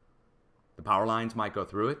 The power lines might go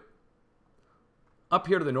through it. Up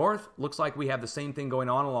here to the north, looks like we have the same thing going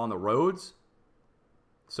on along the roads.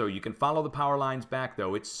 So you can follow the power lines back,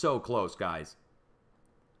 though. It's so close, guys.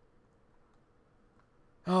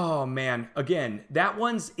 Oh, man. Again, that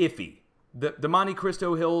one's iffy. The Monte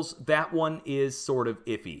Cristo Hills, that one is sort of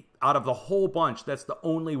iffy. Out of the whole bunch, that's the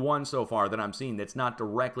only one so far that I'm seeing that's not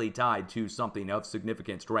directly tied to something of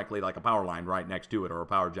significance directly, like a power line right next to it or a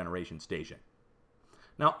power generation station.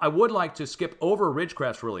 Now, I would like to skip over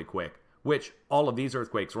Ridgecrest really quick, which all of these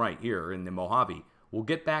earthquakes right here in the Mojave, we'll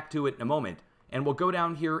get back to it in a moment, and we'll go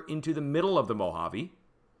down here into the middle of the Mojave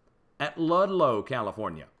at Ludlow,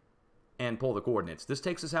 California, and pull the coordinates. This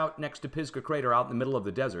takes us out next to Pisgah Crater out in the middle of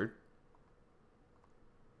the desert.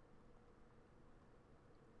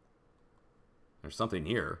 There's something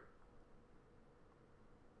here.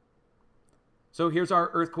 So here's our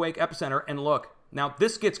earthquake epicenter, and look, now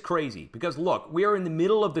this gets crazy, because look, we are in the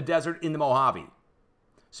middle of the desert in the Mojave.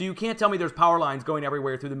 So you can't tell me there's power lines going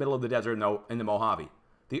everywhere through the middle of the desert in the Mojave.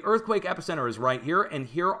 The earthquake epicenter is right here, and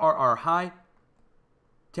here are our high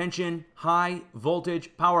tension, high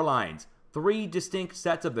voltage power lines. 3 distinct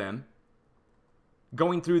sets of them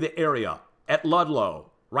going through the area at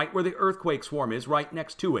Ludlow, right where the earthquake swarm is, right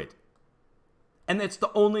next to it. And it's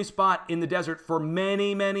the only spot in the desert for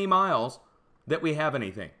many, many miles that we have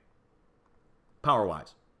anything,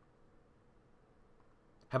 power-wise.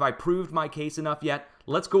 Have I proved my case enough yet?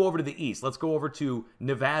 Let's go over to the east. Let's go over to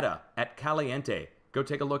Nevada at Caliente. Go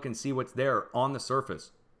take a look and see what's there on the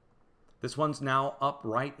surface. This one's now up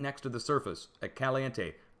right next to the surface at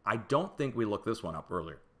Caliente. I don't think we looked this one up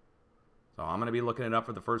earlier. So I'm going to be looking it up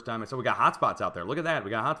for the first time. So we got hotspots out there. Look at that. We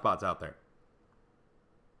got hotspots out there.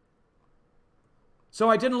 So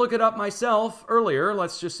I didn't look it up myself earlier.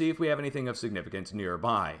 Let's just see if we have anything of significance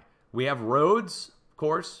nearby. We have roads, of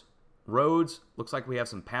course. Roads. Looks like we have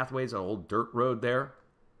some pathways, an old dirt road there.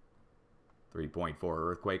 3.4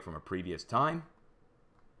 earthquake from a previous time.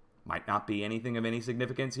 Might not be anything of any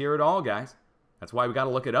significance here at all, guys. That's why we got to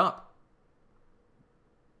look it up.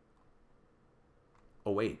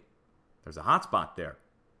 Oh, wait. There's a hotspot there.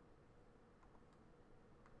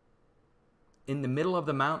 In the middle of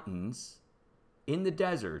the mountains, in the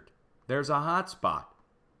desert, there's a hotspot.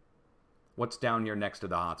 What's down here next to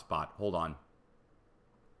the hotspot? Hold on.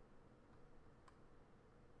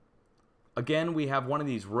 Again, we have one of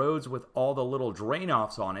these roads with all the little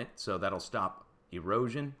drain-offs on it, so that'll stop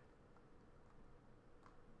erosion.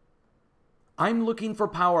 I'm looking for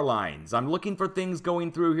power lines. I'm looking for things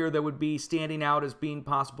going through here that would be standing out as being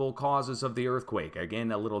possible causes of the earthquake.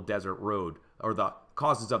 Again, a little desert road, or the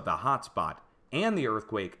causes of the hotspot and the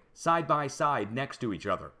earthquake side by side next to each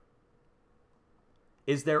other.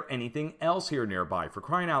 Is there anything else here nearby? For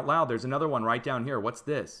crying out loud, there's another one right down here. What's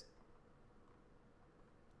this?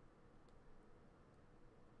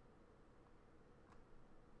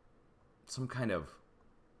 Some kind of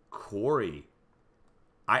quarry.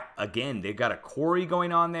 Again, they've got a quarry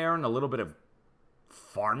going on there and a little bit of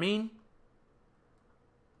farming.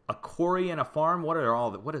 A quarry and a farm? What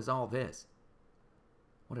is all this?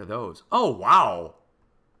 What are those? Oh, wow.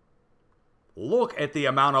 Look at the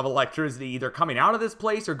amount of electricity either coming out of this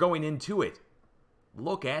place or going into it.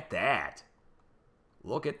 Look at that.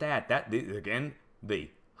 Look at that. Again, the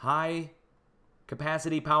high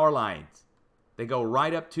capacity power lines. They go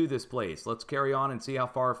right up to this place. Let's carry on and see how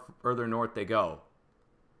far further north they go.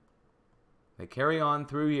 They carry on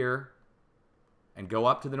through here and go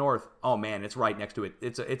up to the north. Oh man, it's right next to it.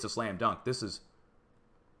 It's a slam dunk. This is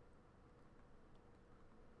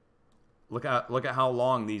look at how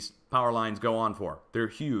long these power lines go on for. They're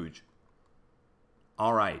huge.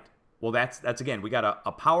 All right. Well, that's again, we got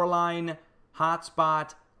a power line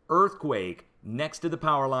hotspot earthquake next to the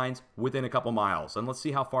power lines within a couple miles. And let's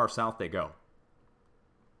see how far south they go.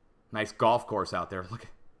 Nice golf course out there. Look.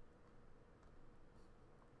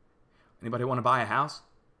 Anybody want to buy a house?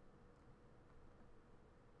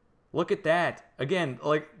 Look at that. Again,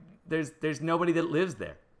 like there's nobody that lives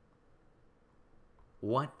there.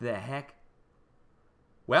 What the heck?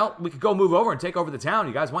 Well, we could go move over and take over the town.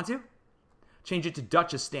 You guys want to? Change it to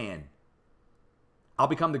Dutchistan. I'll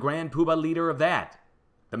become the Grand Poobah leader of that.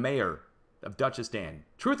 The mayor of Dutchistan.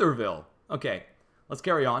 Trutherville. Okay, let's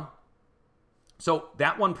carry on. So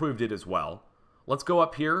that one proved it as well. Let's go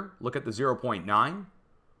up here. Look at the 0.9.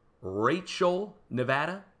 Rachel,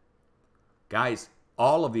 Nevada. Guys,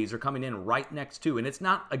 all of these are coming in right next to. And it's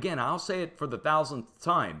not, again, I'll say it for the 1000th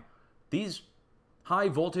time. These high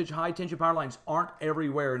voltage, high tension power lines aren't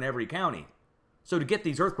everywhere in every county. So to get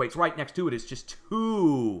these earthquakes right next to it is just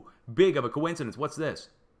too big of a coincidence. What's this?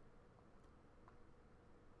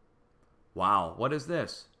 Wow, what is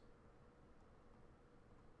this?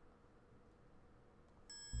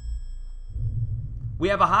 We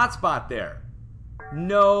have a hotspot there.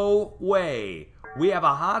 No way. We have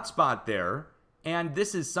a hotspot there, and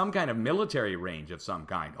this is some kind of military range of some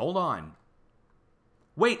kind. Hold on.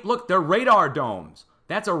 Wait, look, they're radar domes.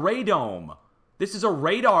 That's a radome. This is a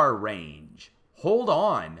radar range. Hold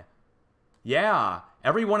on. Yeah,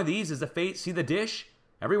 every one of these is a phase. See the dish?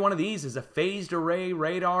 Every one of these is a phased array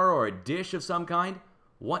radar or a dish of some kind.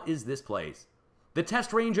 What is this place? The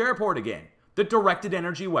test range airport again. The directed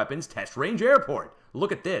energy weapons test range airport.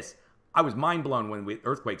 Look at this. I was mind blown when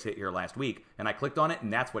earthquakes hit here last week, and I clicked on it,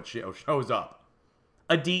 and that's what shows up.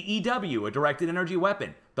 A DEW, a directed energy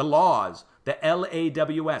weapon. The LAWS, the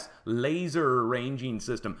LAWS, laser ranging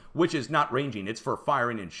system, which is not ranging, it's for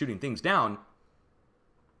firing and shooting things down.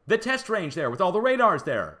 The test range there with all the radars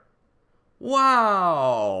there.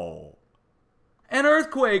 Wow! An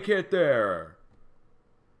earthquake hit there.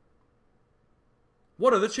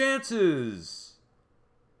 What are the chances?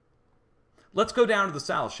 Let's go down to the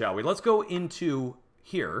south, shall we? Let's go into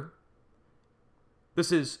here.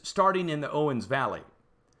 This is starting in the Owens Valley.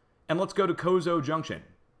 And let's go to Kozo Junction.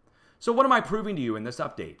 So what am I proving to you in this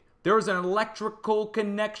update? There is an electrical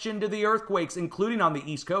connection to the earthquakes, including on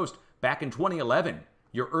the East Coast back in 2011.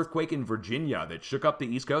 Your earthquake in Virginia that shook up the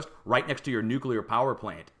East Coast right next to your nuclear power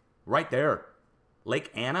plant. Right there.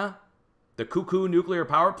 Lake Anna, the Cuckoo nuclear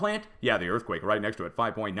power plant. Yeah, the earthquake right next to it,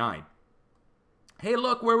 5.9. Hey,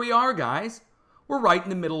 look where we are, guys. We're right in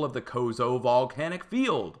the middle of the Kozo volcanic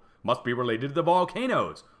field. Must be related to the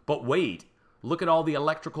volcanoes. But wait, look at all the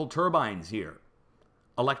electrical turbines here.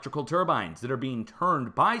 Electrical turbines that are being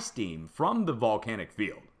turned by steam from the volcanic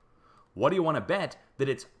field. What do you want to bet that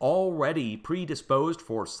it's already predisposed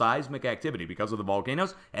for seismic activity because of the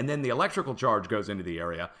volcanoes, and then the electrical charge goes into the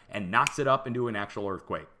area and knocks it up into an actual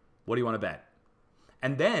earthquake? What do you want to bet?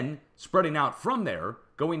 And then, spreading out from there,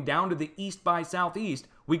 going down to the east by southeast,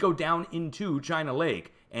 we go down into China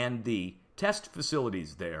Lake and the test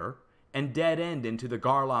facilities there, and dead end into the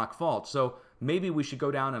Garlock Fault. So maybe we should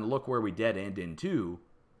go down and look where we dead end into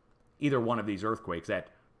either one of these earthquakes at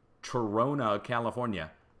Trona,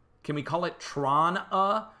 California. Can we call it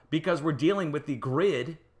Trona? Because we're dealing with the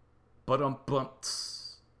grid.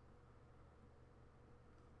 Let's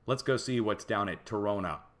go see what's down at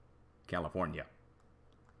Trona, California.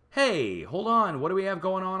 Hey, hold on. What do we have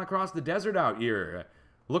going on across the desert out here?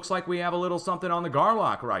 Looks like we have a little something on the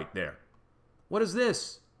Garlock right there. What is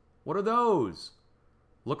this? What are those?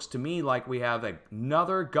 Looks to me like we have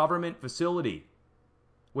another government facility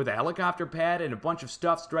with a helicopter pad and a bunch of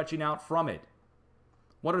stuff stretching out from it.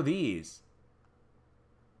 What are these?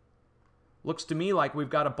 Looks to me like we've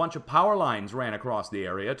got a bunch of power lines ran across the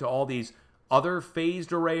area to all these other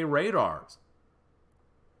phased array radars.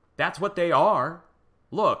 That's what they are.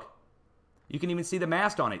 Look, you can even see the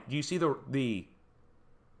mast on it. Do you see the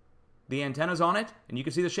antennas on it? And you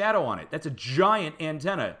can see the shadow on it. That's a giant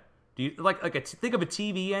antenna. Do you think of a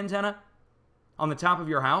TV antenna on the top of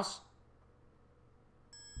your house?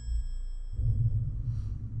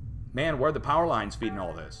 Man, where are the power lines feeding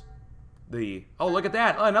all this? Oh, look at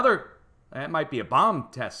that. That might be a bomb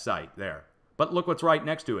test site there. But look what's right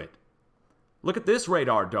next to it. Look at this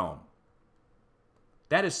radar dome.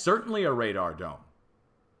 That is certainly a radar dome.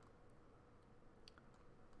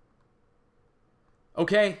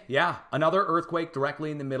 Okay, yeah, another earthquake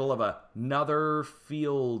directly in the middle of another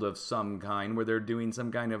field of some kind where they're doing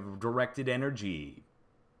some kind of directed energy.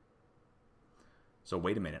 So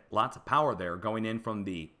wait a minute, lots of power there going in from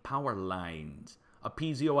the power lines. A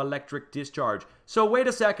piezoelectric discharge. So wait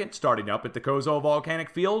a second, starting up at the Kozo volcanic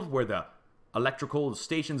field where the electrical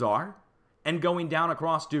stations are, and going down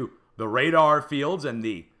across to the radar fields and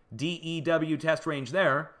the DEW test range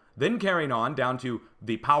there, then carrying on down to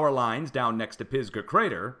the power lines down next to Pisgah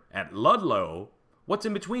Crater at Ludlow. What's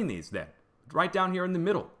in between these then? Right down here in the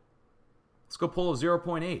middle. Let's go pull a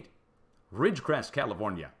 0.8. Ridgecrest,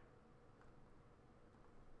 California.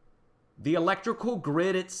 The electrical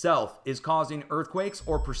grid itself is causing earthquakes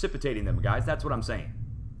or precipitating them, guys. That's what I'm saying.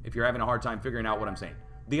 If you're having a hard time figuring out what I'm saying.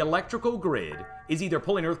 The electrical grid is either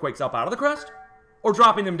pulling earthquakes up out of the crust or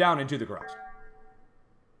dropping them down into the crust.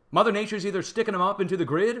 Mother Nature's either sticking them up into the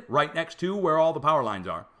grid right next to where all the power lines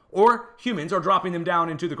are, or humans are dropping them down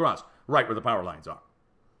into the crust right where the power lines are.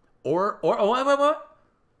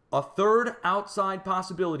 A third outside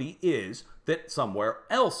possibility is that somewhere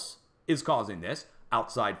else is causing this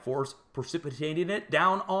outside force, precipitating it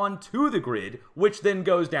down onto the grid, which then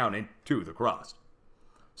goes down into the crust.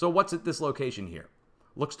 So what's at this location here?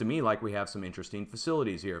 Looks to me like we have some interesting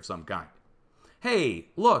facilities here of some kind. Hey,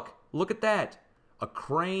 look at that. A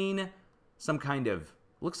crane, some kind of,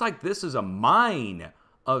 looks like this is a mine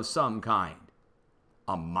of some kind.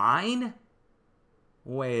 A mine?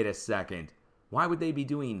 Wait a second. Why would they be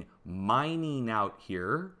doing mining out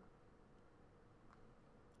here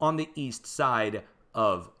on the east side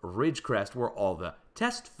of Ridgecrest where all the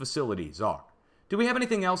test facilities are? Do we have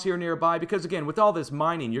anything else here nearby? Because again, with all this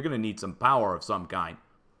mining, you're going to need some power of some kind.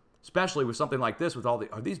 Especially with something like this with all the,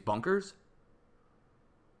 are these bunkers?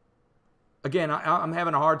 Again, I'm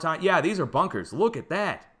having a hard time. Yeah, these are bunkers. Look at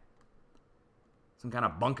that. Some kind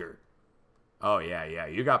of bunker. Oh, yeah, yeah.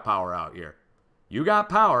 You got power out here. You got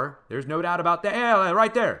power. There's no doubt about that. Yeah,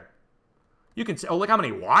 right there. You can see, oh, look how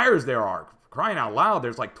many wires there are. Crying out loud,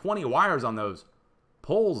 there's like 20 wires on those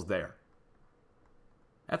poles there.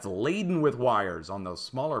 That's laden with wires on those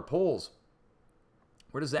smaller poles.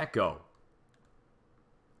 Where does that go?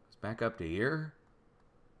 It's back up to here.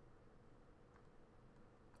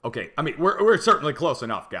 Okay, I mean, we're certainly close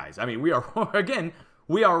enough, guys. I mean, we are, again,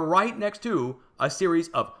 we are right next to a series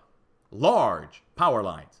of large power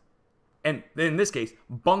lines. And in this case,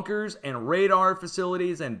 bunkers and radar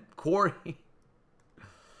facilities and quarry.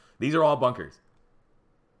 These are all bunkers.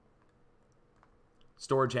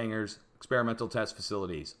 Storage hangars, experimental test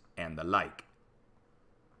facilities, and the like.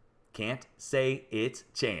 Can't say it's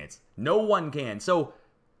chance. No one can. So,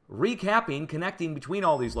 recapping, connecting between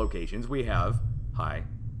all these locations, we have high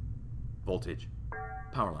voltage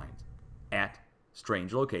power lines at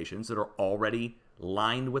strange locations that are already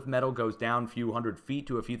lined with metal, goes down a few hundred feet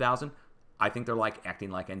to a few thousand. I think they're like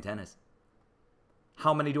acting like antennas.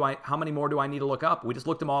 How many more do I need to look up? We just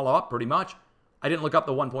looked them all up pretty much. I didn't look up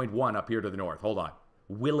the 1.1 up here to the north. Hold on.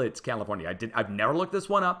 Willits, California. I've never looked this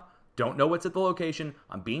one up. Don't know what's at the location.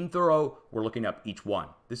 I'm being thorough. We're looking up each one.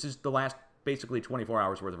 This is the last basically 24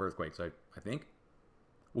 hours worth of earthquakes, I think.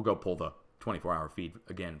 We'll go pull the 24-hour feed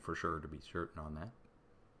again for sure to be certain on that.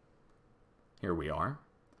 Here we are.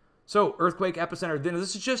 So, earthquake epicenter. Then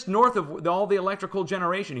this is just north of all the electrical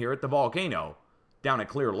generation here at the volcano down at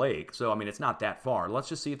Clear Lake. So, I mean, it's not that far. Let's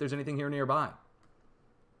just see if there's anything here nearby.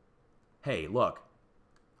 Hey, look.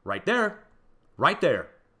 Right there. Right there.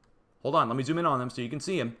 Hold on. Let me zoom in on them so you can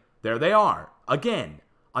see them. There they are. Again,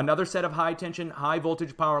 another set of high-tension,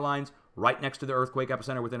 high-voltage power lines right next to the earthquake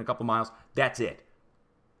epicenter within a couple miles. That's it.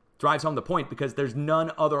 Drives home the point because there's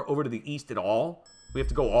none other over to the east at all. We have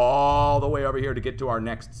to go all the way over here to get to our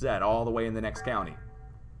next set, all the way in the next county.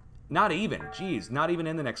 Not even. Geez, not even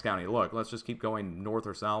in the next county. Look, let's just keep going north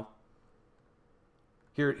or south.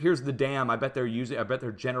 Here's the dam. I bet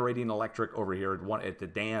they're generating electric over here at the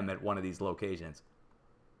dam at one of these locations.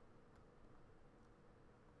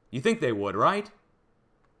 You think they would, right?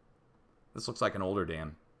 This looks like an older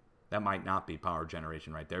dam. That might not be power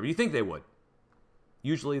generation right there, but you think they would.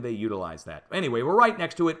 Usually they utilize that. Anyway, we're right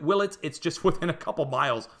next to it. Willits, it's just within a couple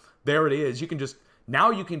miles. There it is. You can just, now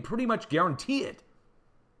you can pretty much guarantee it.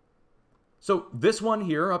 So this one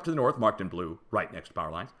here up to the north, marked in blue, right next to power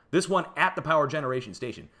lines. This one at the power generation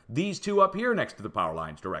station. These two up here next to the power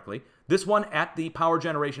lines directly. This one at the power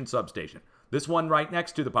generation substation. This one right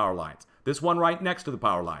next to the power lines. This one right next to the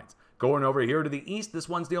power lines. Going over here to the east, this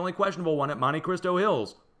one's the only questionable one at Monte Cristo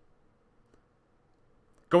Hills.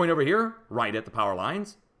 Going over here, right at the power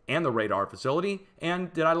lines and the radar facility.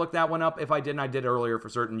 And did I look that one up? If I didn't, I did earlier for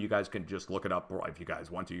certain. You guys can just look it up or if you guys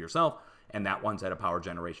want to yourself. And that one's at a power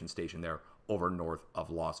generation station there over north of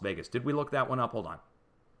Las Vegas. Did we look that one up? Hold on.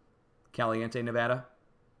 Caliente, Nevada?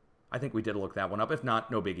 I think we did look that one up. If not,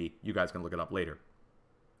 no biggie. You guys can look it up later.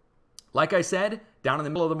 Like I said, down in the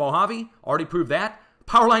middle of the Mojave, already proved that.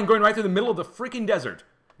 Power line going right through the middle of the freaking desert.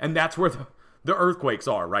 And that's where the earthquakes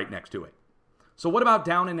are, right next to it. So what about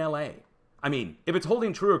down in LA? I mean, if it's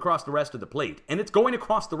holding true across the rest of the plate, and it's going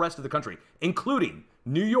across the rest of the country, including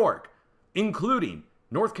New York, including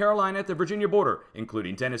North Carolina at the Virginia border,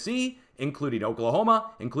 including Tennessee, including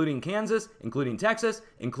Oklahoma, including Kansas, including Texas,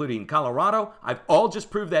 including Colorado, I've all just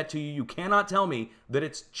proved that to you. You cannot tell me that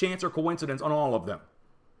it's chance or coincidence on all of them.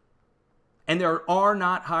 And there are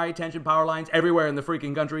not high-tension power lines everywhere in the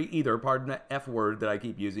freaking country either. Pardon the F word that I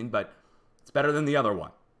keep using, but it's better than the other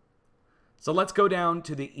one. So let's go down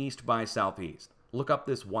to the east by southeast. Look up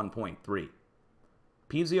this 1.3.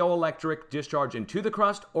 Piezoelectric discharge into the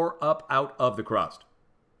crust or up out of the crust.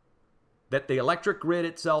 That the electric grid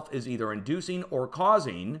itself is either inducing or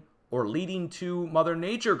causing or leading to Mother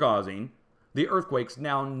Nature causing the earthquakes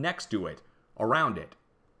now next to it, around it.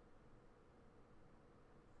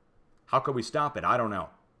 How could we stop it? I don't know.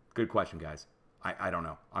 Good question, guys. I don't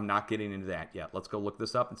know. I'm not getting into that yet. Let's go look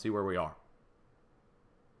this up and see where we are.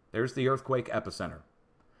 There's the earthquake epicenter.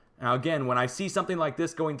 Now again, when I see something like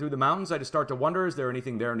this going through the mountains, I just start to wonder, is there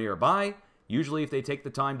anything there nearby? Usually if they take the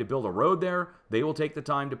time to build a road there, they will take the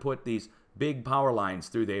time to put these big power lines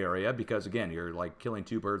through the area because again, you're like killing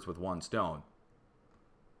two birds with one stone.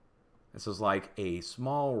 This is like a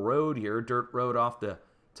small road here, dirt road off the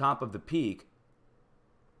top of the peak.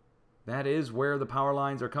 That is where the power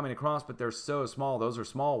lines are coming across, but they're so small. Those are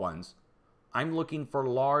small ones. I'm looking for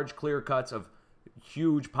large clear cuts of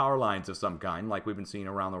huge power lines of some kind, like we've been seeing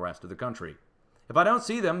around the rest of the country. If I don't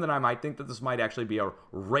see them, then I might think that this might actually be a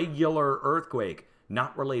regular earthquake,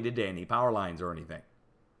 not related to any power lines or anything.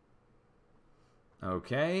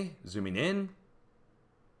 Okay, zooming in.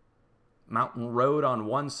 Mountain Road on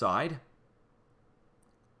one side.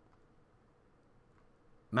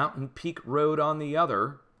 Mountain Peak Road on the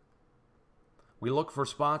other. We look for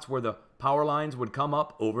spots where the power lines would come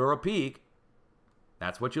up over a peak.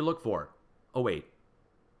 That's what you look for. Oh, wait.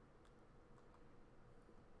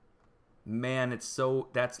 Man,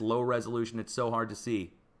 that's low resolution. It's so hard to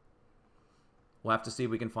see. We'll have to see if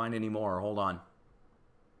we can find any more. Hold on.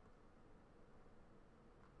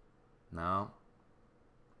 No.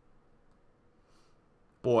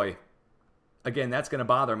 Boy. Again, that's going to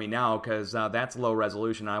bother me now because that's low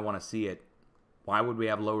resolution. I want to see it. Why would we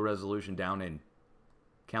have low resolution down in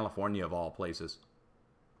California of all places?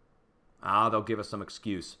 They'll give us some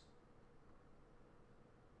excuse.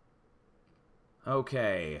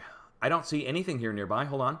 Okay. I don't see anything here nearby.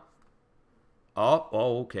 Hold on.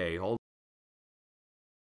 Oh, okay. Hold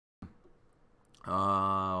on.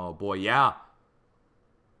 Oh, boy, yeah.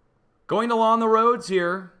 Going along the roads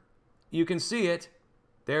here, you can see it.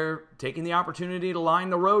 They're taking the opportunity to line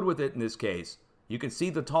the road with it in this case. You can see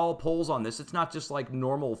the tall poles on this. It's not just like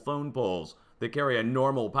normal phone poles that carry a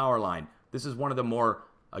normal power line. This is one of the more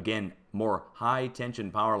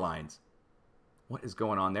high-tension power lines. What is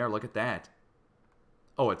going on there? Look at that.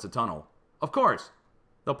 Oh, it's a tunnel. Of course.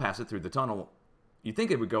 They'll pass it through the tunnel. You'd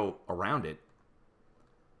think it would go around it.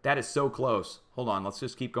 That is so close. Hold on. Let's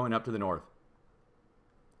just keep going up to the north.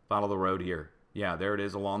 Follow the road here. Yeah, there it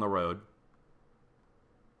is along the road.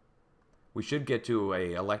 We should get to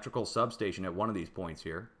an electrical substation at one of these points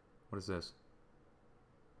here. What is this?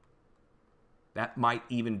 That might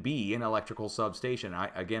even be an electrical substation.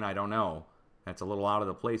 Again, I don't know. That's a little out of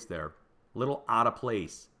the place there. A little out of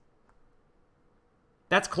place.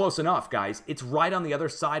 That's close enough, guys. It's right on the other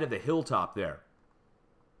side of the hilltop there.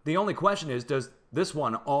 The only question is, does this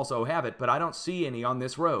one also have it? But I don't see any on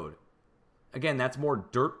this road. Again, that's more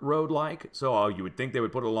dirt road-like, so you would think they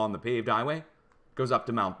would put it along the paved highway. It goes up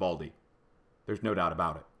to Mount Baldy. There's no doubt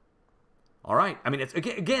about it. All right. I mean, it's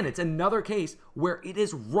again, it's another case where it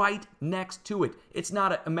is right next to it. It's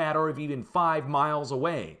not a matter of even 5 miles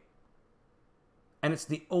away. And it's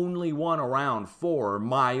the only one around 4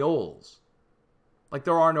 miles. Like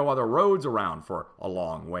there are no other roads around for a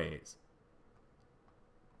long ways.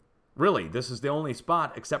 Really, this is the only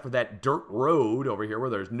spot except for that dirt road over here where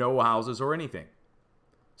there's no houses or anything.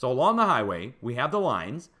 So along the highway, we have the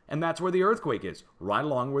lines, and that's where the earthquake is, right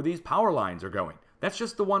along where these power lines are going. That's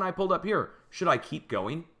just the one I pulled up here. Should I keep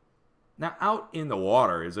going? Now, out in the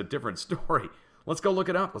water is a different story. Let's go look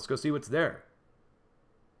it up. Let's go see what's there.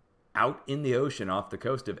 Out in the ocean off the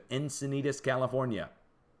coast of Encinitas, California.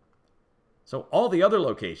 So all the other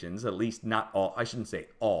locations, at least not all, I shouldn't say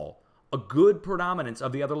all, a good predominance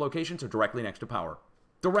of the other locations are directly next to power.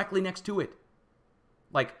 Directly next to it.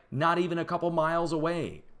 Like, not even a couple miles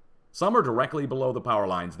away. Some are directly below the power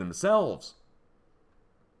lines themselves.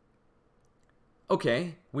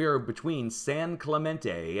 Okay, we are between San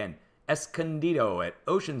Clemente and Escondido at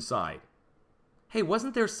Oceanside. Hey,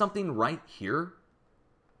 wasn't there something right here?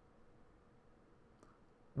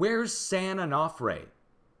 Where's San Onofre,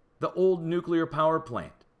 the old nuclear power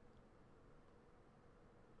plant?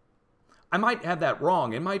 I might have that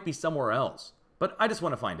wrong. It might be somewhere else. But I just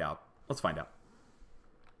want to find out. Let's find out.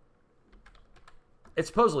 It's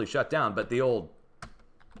supposedly shut down, but the old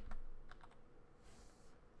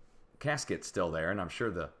casket's still there, and I'm sure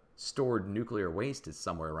the stored nuclear waste is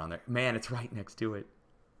somewhere around there. Man, it's right next to it.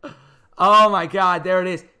 Oh my God, there it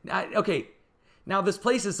is. Okay, now this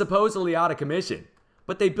place is supposedly out of commission,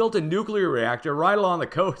 but they built a nuclear reactor right along the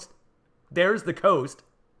coast. There's the coast.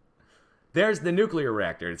 There's the nuclear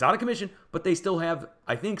reactor. It's out of commission, but they still have,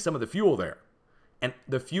 I think, some of the fuel there. And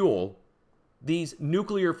the fuel, these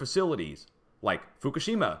nuclear facilities, like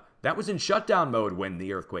Fukushima, that was in shutdown mode when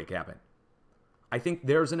the earthquake happened. I think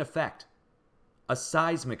there's an effect, a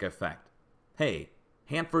seismic effect. Hey,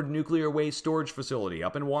 Hanford Nuclear Waste Storage Facility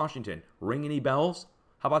up in Washington, ring any bells?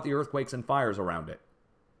 How about the earthquakes and fires around it?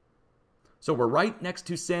 So we're right next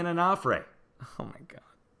to San Onofre. Oh my God.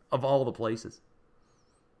 Of all the places.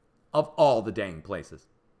 Of all the dang places.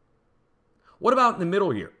 What about in the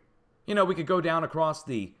middle here? You know, we could go down across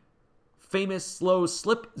the famous slow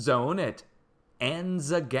slip zone at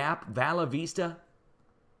Anza Gap, Vala Vista.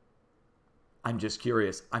 I'm just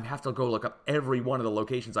curious. I have to go look up every one of the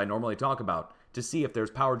locations I normally talk about to see if there's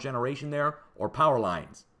power generation there or power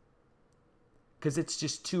lines. Because it's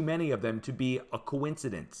just too many of them to be a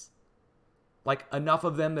coincidence. Like enough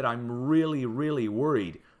of them that I'm really, really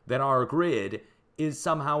worried that our grid is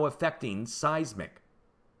somehow affecting seismic.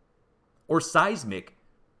 Or seismic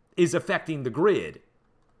is affecting the grid.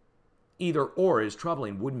 Either or is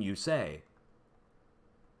troubling, wouldn't you say?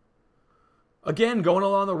 Again, going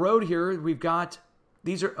along the road here, we've got,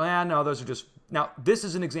 these are, no, those are just, now this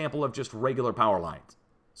is an example of just regular power lines.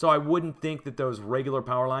 So I wouldn't think that those regular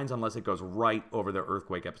power lines, unless it goes right over the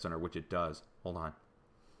earthquake epicenter, which it does. Hold on.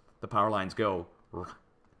 The power lines go,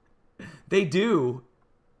 they do.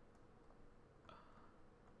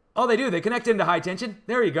 Oh, they do. They connect into high tension.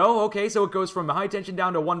 There you go. Okay, so it goes from high tension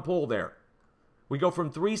down to one pole there. We go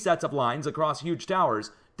from 3 sets of lines across huge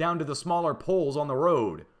towers down to the smaller poles on the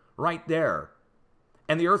road, right there.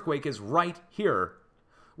 And the earthquake is right here,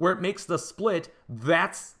 where it makes the split.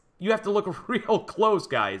 That's, you have to look real close,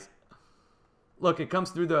 guys. Look, it comes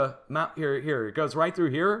through the mount here. It goes right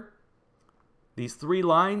through here. These 3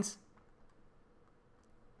 lines.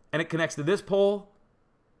 And it connects to this pole.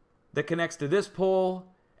 That connects to this pole.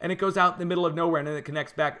 And it goes out in the middle of nowhere, and then it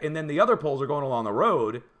connects back. And then the other poles are going along the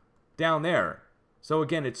road down there. So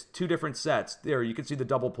again, it's 2 different sets. There, you can see the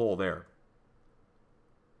double pole there.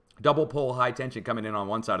 Double pole high tension coming in on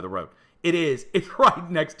one side of the road. It is. It's right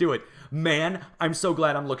next to it. Man, I'm so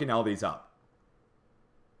glad I'm looking all these up.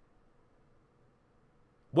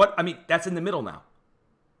 What? I mean, that's in the middle now.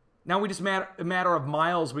 Now we just a matter of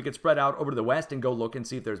miles we could spread out over to the west and go look and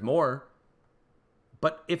see if there's more.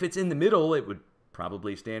 But if it's in the middle, it would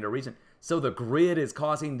probably stand to reason. So the grid is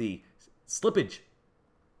causing the slippage.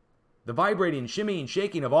 The vibrating, shimmying,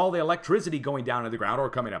 shaking of all the electricity going down to the ground or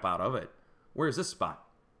coming up out of it. Where's this spot?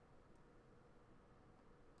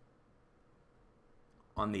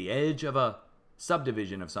 On the edge of a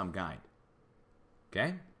subdivision of some kind.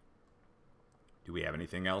 Okay? Do we have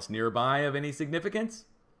anything else nearby of any significance?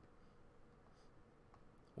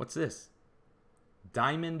 What's this?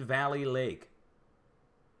 Diamond Valley Lake.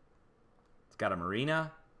 It's got a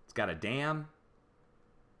marina. It's got a dam.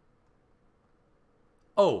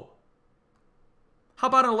 Oh. How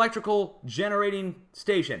about an electrical generating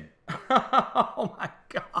station? Oh my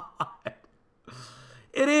God.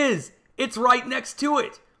 It is. It's right next to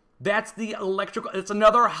it. That's the electrical. It's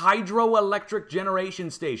another hydroelectric generation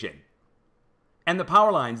station. And the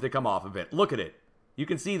power lines that come off of it. Look at it. You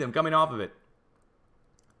can see them coming off of it.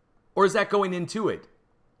 Or is that going into it?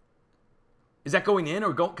 Is that going in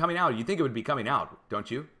or coming out? You think it would be coming out, don't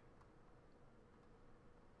you?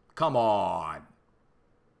 Come on.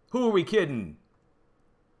 Who are we kidding?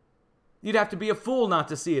 You'd have to be a fool not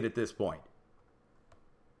to see it at this point.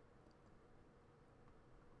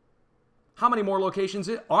 How many more locations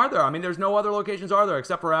are there? I mean, there's no other locations, are there,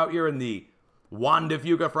 except for out here in the Juan de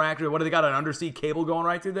Fuca fracture. What, do they got, an undersea cable going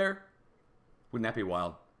right through there? Wouldn't that be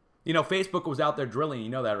wild? You know, Facebook was out there drilling. You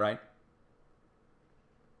know that, right?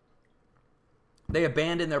 They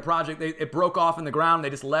abandoned their project. It broke off in the ground. They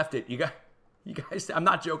just left it. You guys, I'm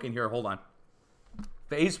not joking here. Hold on.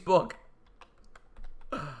 Facebook.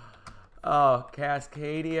 Oh,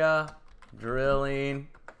 Cascadia drilling.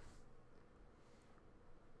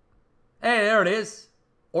 Hey, there it is.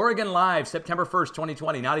 Oregon Live, September 1st,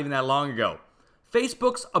 2020. Not even that long ago.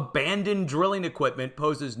 Facebook's abandoned drilling equipment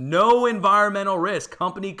poses no environmental risk,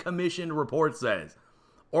 company commission report says.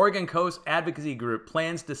 Oregon Coast Advocacy Group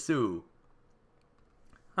plans to sue.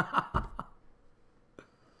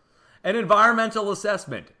 An environmental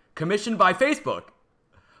assessment commissioned by Facebook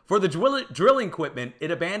for the drilling equipment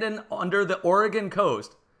it abandoned under the Oregon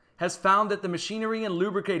coast has found that the machinery and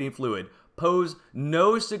lubricating fluid pose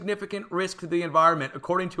no significant risk to the environment,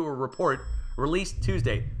 according to a report released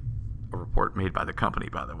Tuesday. A report made by the company,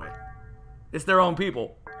 by the way. It's their own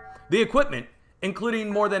people. The equipment,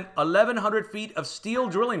 including more than 1,100 feet of steel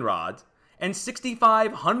drilling rods and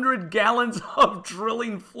 6,500 gallons of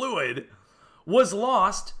drilling fluid, was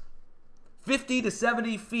lost 50 to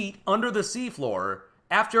 70 feet under the seafloor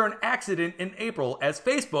after an accident in April as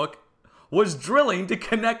Facebook was drilling to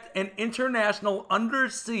connect an international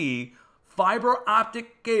undersea fiber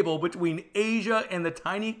optic cable between Asia and the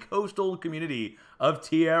tiny coastal community of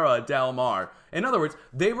Tierra del Mar. In other words,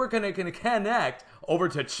 they were going to connect over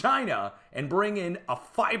to China and bring in a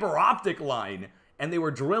fiber optic line, and they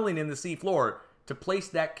were drilling in the seafloor to place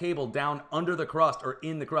that cable down under the crust or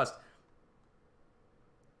in the crust,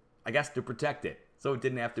 I guess to protect it, so it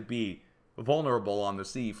didn't have to be vulnerable on the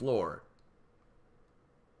seafloor.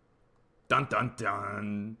 Dun dun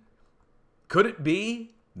dun. Could it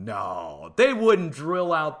be? No, they wouldn't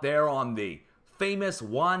drill out there on the famous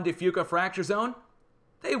Juan de Fuca fracture zone.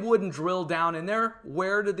 They wouldn't drill down in there.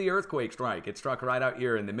 Where did the earthquake strike? It struck right out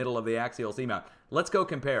here in the middle of the axial seamount. Let's go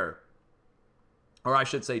compare. Or I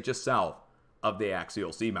should say just south of the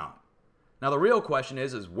axial seamount. Now the real question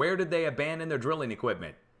is where did they abandon their drilling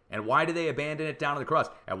equipment? And why did they abandon it down in the crust?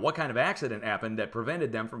 And what kind of accident happened that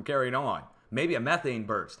prevented them from carrying on? Maybe a methane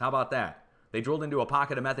burst. How about that? They drilled into a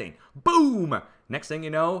pocket of methane. Boom! Next thing you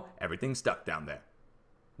know, everything's stuck down there.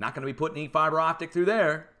 Not going to be putting any fiber optic through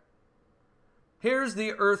there. Here's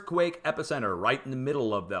the earthquake epicenter right in the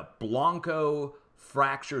middle of the Blanco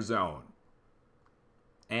fracture zone.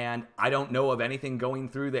 And I don't know of anything going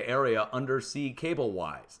through the area undersea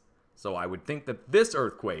cable-wise. So I would think that this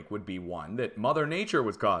earthquake would be one that Mother Nature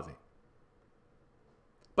was causing.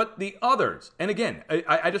 But the others, and again,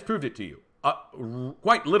 I just proved it to you.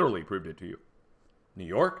 Quite literally proved it to you. New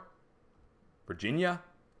York, Virginia,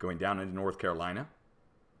 going down into North Carolina,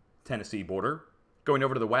 Tennessee border, going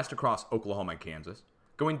over to the west across Oklahoma and Kansas,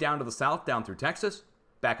 going down to the south, down through Texas,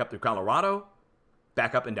 back up through Colorado,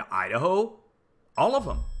 back up into Idaho, all of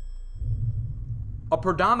them. A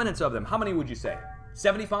predominance of them, how many would you say?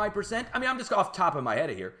 75%? I mean, I'm just off the top of my head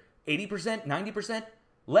here. 80%, 90%?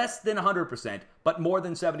 Less than 100%, but more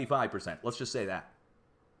than 75%. Let's just say that.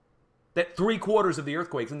 That 3/4 of the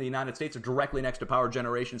earthquakes in the United States are directly next to power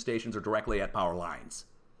generation stations or directly at power lines.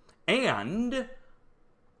 And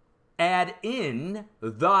add in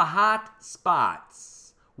the hot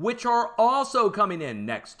spots, which are also coming in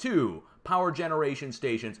next to power generation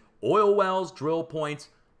stations, oil wells, drill points,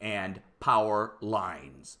 and power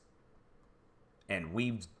lines. And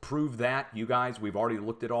we've proved that, you guys. We've already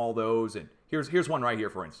looked at all those. And here's one right here,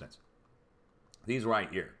 for instance. These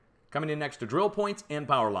right here. Coming in next to drill points and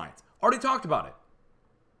power lines. Already talked about it.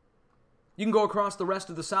 You can go across the rest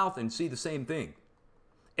of the South and see the same thing.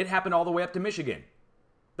 It happened all the way up to Michigan.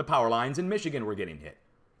 The power lines in Michigan were getting hit.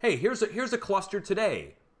 Hey, here's a cluster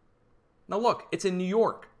today. Now look, it's in New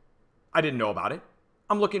York. I didn't know about it.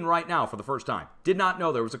 I'm looking right now for the first time. Did not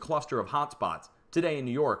know there was a cluster of hotspots today in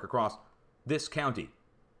New York across this county.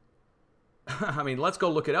 I mean, let's go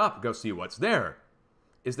look it up, go see what's there.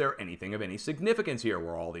 Is there anything of any significance here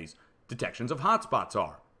where all these detections of hotspots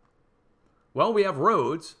are? Well, we have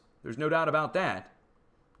roads. There's no doubt about that.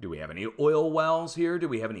 Do we have any oil wells here? Do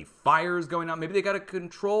we have any fires going on? Maybe they got a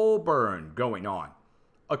control burn going on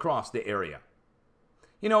across the area.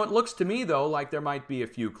 You know, it looks to me, though, like there might be a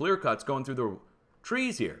few clear cuts going through the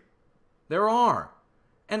trees here. There are.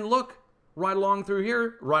 And look, right along through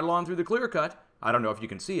here, right along through the clear cut, I don't know if you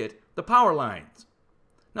can see it, the power lines.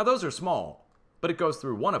 Now, those are small, but it goes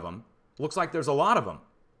through one of them. Looks like there's a lot of them.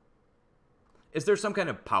 Is there some kind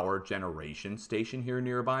of power generation station here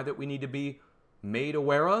nearby that we need to be made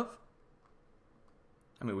aware of?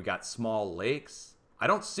 I mean, we got small lakes. I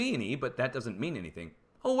don't see any, but that doesn't mean anything.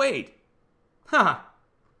 Oh, wait.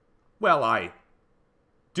 Well, I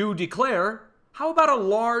do declare, how about a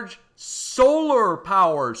large solar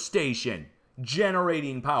power station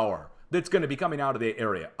generating power that's going to be coming out of the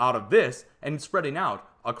area, out of this, and spreading out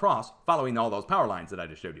across, following all those power lines that I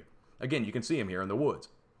just showed you. Again, you can see them here in the woods.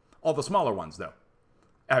 All the smaller ones, though.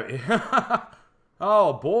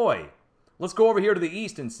 Oh, boy. Let's go over here to the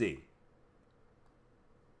east and see.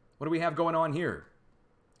 What do we have going on here?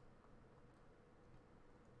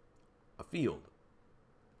 A field.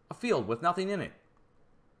 A field with nothing in it.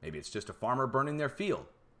 Maybe it's just a farmer burning their field.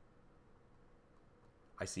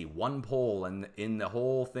 I see one pole in the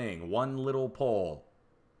whole thing. One little pole.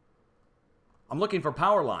 I'm looking for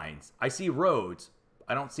power lines. I see roads.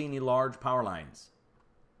 I don't see any large power lines.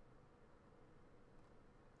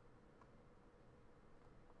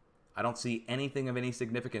 I don't see anything of any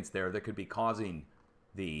significance there that could be causing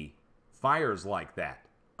the fires like that.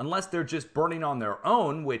 Unless they're just burning on their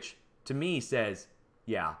own, which to me says,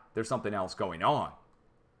 yeah, there's something else going on.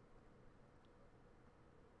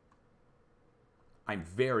 I'm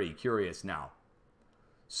very curious now.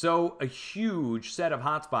 So a huge set of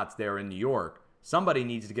hotspots there in New York. Somebody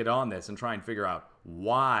needs to get on this and try and figure out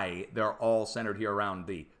why they're all centered here around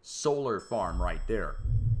the solar farm right there.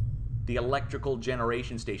 The electrical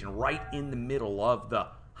generation station right in the middle of the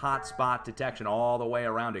hotspot detection, all the way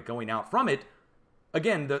around it, going out from it.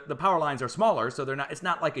 Again, the power lines are smaller, so it's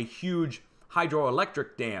not like a huge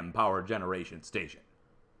hydroelectric dam power generation station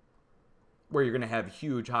where you're going to have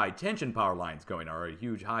huge high tension power lines going, or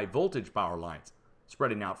huge high voltage power lines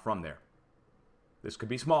spreading out from there. This could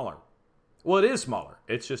be smaller. Well, it is smaller.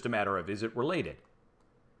 It's just a matter of, is it related?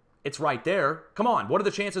 It's right there. Come on, what are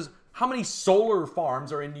the chances? How many solar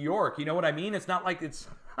farms are in New York? You know what I mean? It's not like it's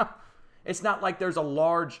not like there's a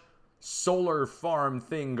large solar farm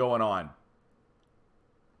thing going on.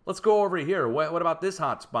 Let's go over here. What about this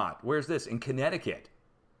hotspot? Where's this? In Connecticut.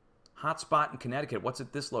 Hotspot in Connecticut. What's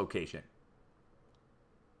at this location?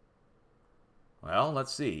 Well,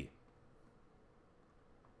 let's see.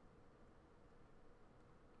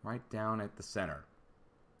 Right down at the center.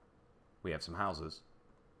 We have some houses.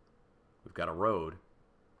 We've got a road.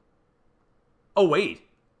 Oh, wait.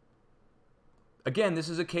 Again, this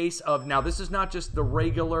is a case of, now this is not just the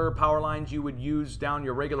regular power lines you would use down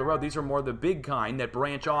your regular road. These are more the big kind that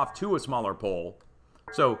branch off to a smaller pole.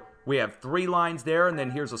 So we have 3 lines there, and then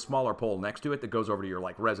here's a smaller pole next to it that goes over to your,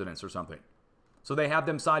 like, residence or something. So they have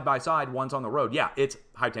them side by side, one's on the road. Yeah, it's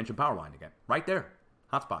high tension power line again. Right there.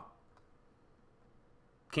 Hotspot.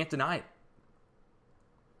 Can't deny it.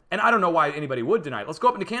 And I don't know why anybody would deny it. Let's go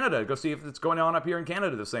up into Canada, go see if it's going on up here in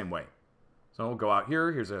Canada the same way. So we'll go out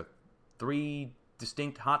here. Here's 3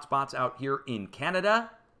 distinct hotspots out here in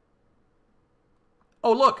Canada.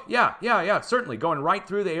 Oh, look. Yeah, certainly. Going right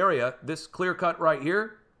through the area. This clear cut right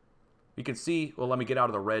here. You can see, well, let me get out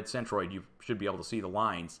of the red centroid. You should be able to see the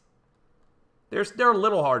lines. They're a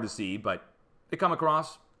little hard to see, but they come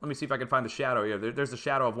across. Let me see if I can find the shadow here. There's the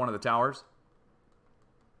shadow of one of the towers.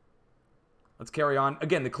 Let's carry on.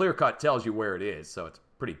 Again, the clear cut tells you where it is, so it's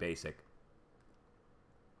pretty basic.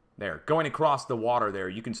 There, going across the water there,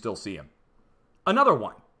 you can still see him. Another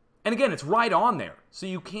one. And again, it's right on there, so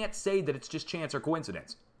you can't say that it's just chance or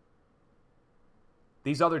coincidence.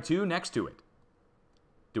 These other 2 next to it.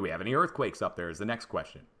 Do we have any earthquakes up there is the next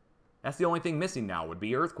question. That's the only thing missing now would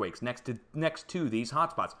be earthquakes next to these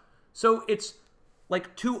hotspots. So it's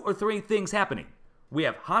like 2 or 3 things happening. We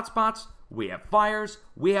have hotspots, we have fires,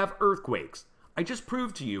 we have earthquakes. I just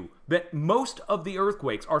proved to you that most of the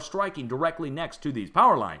earthquakes are striking directly next to these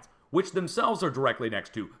power lines, which themselves are directly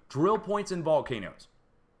next to drill points and volcanoes.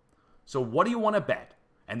 So what do you want to bet?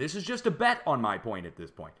 And this is just a bet on my point at this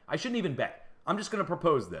point. I shouldn't even bet. I'm just going to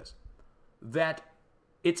propose this. That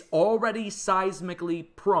it's already seismically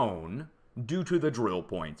prone due to the drill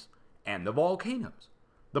points and the volcanoes.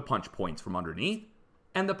 The punch points from underneath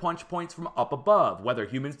and the punch points from up above. Whether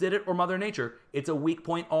humans did it or Mother Nature, it's a weak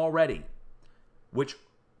point already, which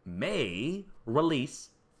may release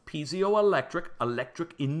piezoelectric,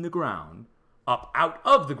 electric in the ground, up out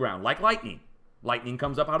of the ground, like lightning. Lightning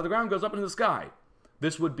comes up out of the ground, goes up into the sky.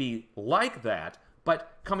 This would be like that,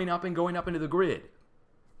 but coming up and going up into the grid,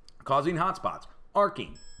 causing hotspots,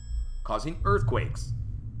 arcing, causing earthquakes.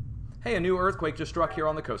 Hey, a new earthquake just struck here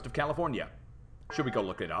on the coast of California. Should we go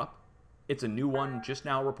look it up? It's a new one just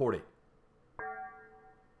now reported.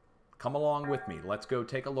 Come along with me. Let's go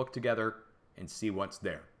take a look together and see what's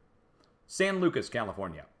there. San Lucas,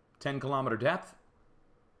 California. 10-kilometer depth.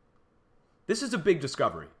 This is a big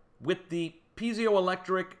discovery. With the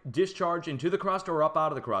piezoelectric discharge into the crust or up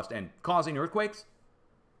out of the crust and causing earthquakes?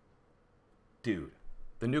 Dude,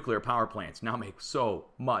 the nuclear power plants now make so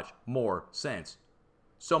much more sense.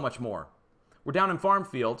 So much more. We're down in farm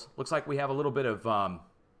fields. Looks like we have a little bit of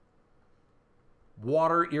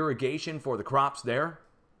water irrigation for the crops there.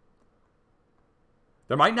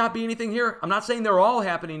 There might not be anything here. I'm not saying they're all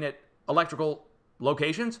happening at electrical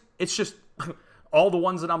locations. It's just all the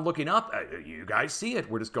ones that I'm looking up, you guys see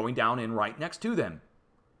it. We're just going down in right next to them.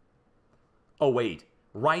 Oh, wait.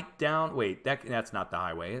 Right down. Wait, that's not the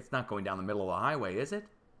highway. It's not going down the middle of the highway, is it?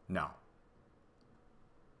 No. I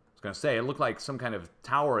was going to say, it looked like some kind of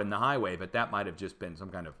tower in the highway, but that might have just been some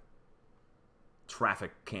kind of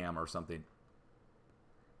traffic cam or something.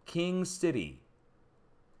 King City.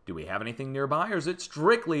 Do we have anything nearby, or is it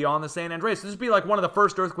strictly on the San Andreas? This would be like one of the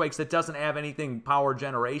first earthquakes that doesn't have anything power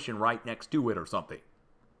generation right next to it or something.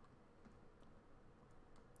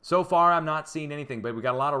 So far, I'm not seeing anything, but we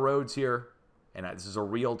got a lot of roads here, and this is a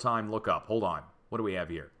real-time lookup. Hold on. What do we have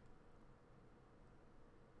here?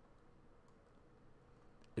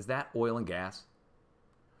 Is that oil and gas?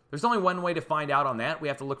 There's only one way to find out on that. We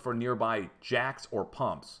have to look for nearby jacks or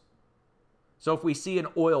pumps. So if we see an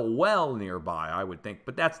oil well nearby, I would think,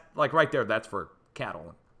 but that's like right there, that's for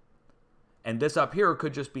cattle. And this up here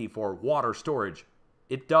could just be for water storage.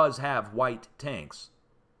 It does have white tanks.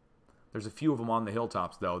 There's a few of them on the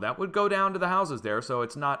hilltops, though. That would go down to the houses there, so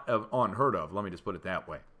it's not unheard of. Let me just put it that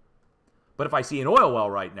way. But if I see an oil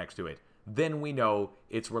well right next to it, then we know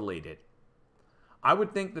it's related. I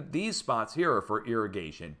would think that these spots here are for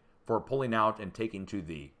irrigation, for pulling out and taking to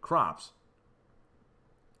the crops.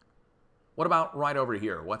 What about right over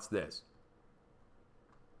here? What's this?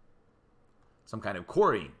 Some kind of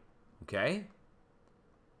quarry. Okay.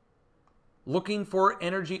 Looking for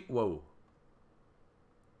energy. Whoa.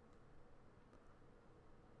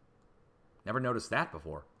 Never noticed that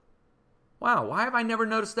before. Wow, why have I never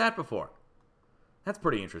noticed that before? That's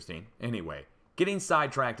pretty interesting. Anyway, getting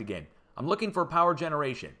sidetracked again. I'm looking for power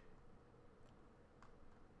generation.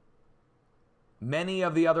 Many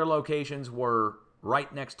of the other locations were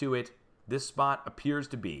right next to it. This spot appears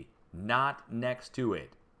to be not next to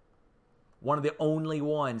it. One of the only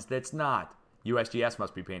ones that's not. USGS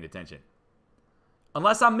must be paying attention.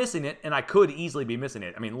 Unless I'm missing it, and I could easily be missing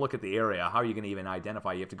it. I mean, look at the area. How are you going to even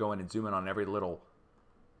identify? You have to go in and zoom in on every little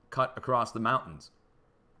cut across the mountains.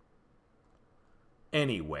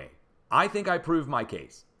 Anyway, I think I proved my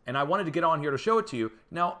case. And I wanted to get on here to show it to you.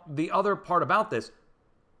 Now, the other part about this,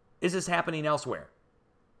 is this happening elsewhere?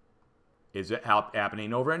 Is it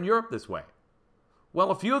happening over in Europe this way?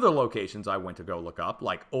 Well, a few of the locations I went to go look up,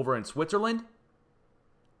 like over in Switzerland,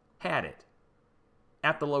 had it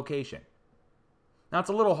at the location. Now, it's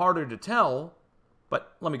a little harder to tell,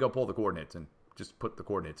 but let me go pull the coordinates and just put the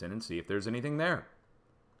coordinates in and see if there's anything there.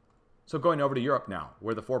 So going over to Europe now,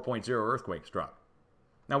 where the 4.0 earthquake struck.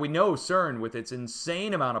 Now, we know CERN with its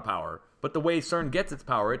insane amount of power, but the way CERN gets its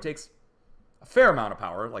power, it takes a fair amount of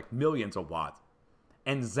power, like millions of watts,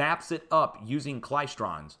 and zaps it up using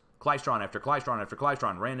klystrons. Klystron after klystron after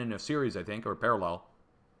klystron ran in a series, I think, or parallel,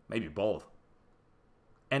 maybe both.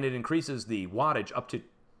 And it increases the wattage up to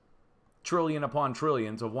trillion upon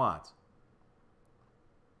trillions of watts,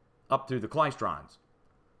 up through the klystrons.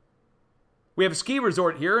 We have a ski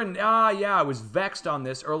resort here, and yeah, I was vexed on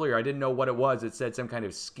this earlier. I didn't know what it was. It said some kind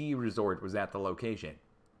of ski resort was at the location.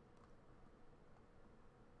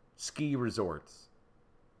 Ski resorts.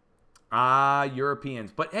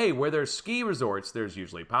 Europeans. But hey, where there's ski resorts, there's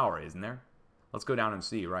usually power, isn't there? Let's go down and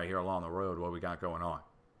see right here along the road what we got going on.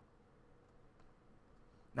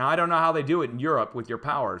 Now, I don't know how they do it in Europe with your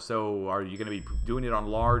power, so are you going to be doing it on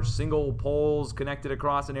large single poles connected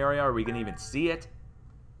across an area? Are we going to even see it?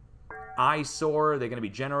 Eyesore, are they going to be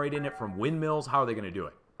generating it from windmills? How are they going to do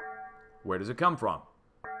it? Where does it come from?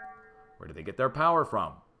 Where do they get their power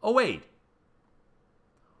from? Oh, wait.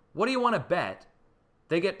 What do you want to bet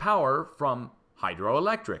they get power from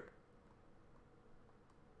hydroelectric?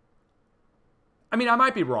 I mean, I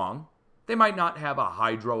might be wrong. They might not have a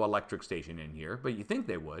hydroelectric station in here, but you think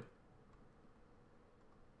they would.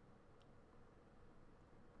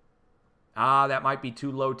 That might be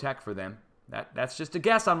too low tech for them. That's just a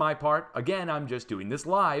guess on my part. Again, I'm just doing this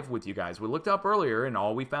live with you guys. We looked up earlier, and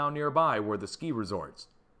all we found nearby were the ski resorts.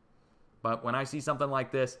 But when I see something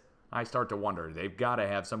like this, I start to wonder. They've got to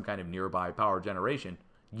have some kind of nearby power generation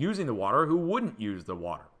using the water. Who wouldn't use the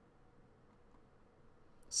water?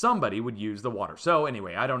 Somebody would use the water. So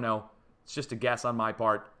anyway, I don't know. It's just a guess on my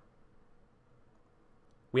part.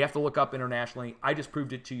 We have to look up internationally. I just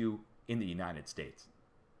proved it to you in the United States.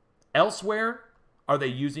 Elsewhere, are they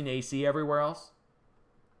using AC everywhere else?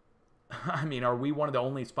 I mean, are we one of the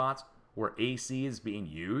only spots where AC is being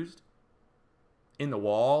used? In the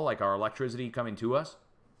wall, like our electricity coming to us?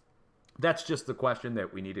 That's just the question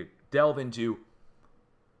that we need to delve into.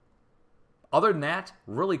 Other than that,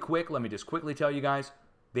 really quick, let me just quickly tell you guys,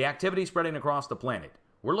 the activity spreading across the planet.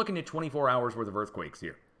 We're looking at 24 hours worth of earthquakes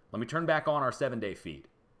here. Let me turn back on our 7-day feed.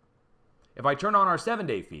 If I turn on our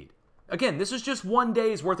 7-day feed, again, this is just 1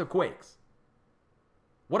 day's worth of quakes.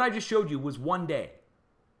 What I just showed you was 1 day.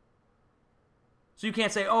 So you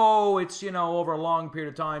can't say, oh, it's, over a long period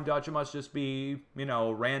of time, Dutch, it must just be,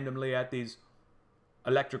 randomly at these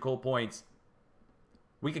electrical points.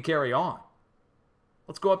 We could carry on.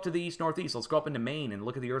 Let's go up to the east-northeast. Let's go up into Maine and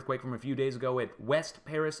look at the earthquake from a few days ago at West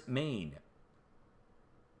Paris, Maine.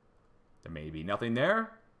 There may be nothing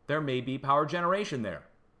there. There may be power generation there.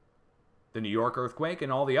 The New York earthquake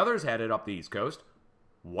and all the others had it up the East Coast.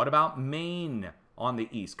 What about Maine on the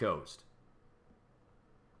East Coast?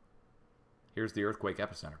 Here's the earthquake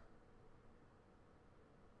epicenter.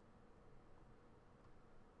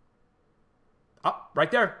 Oh,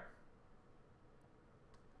 right there.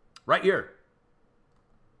 Right here.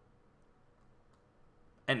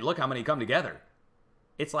 And look how many come together.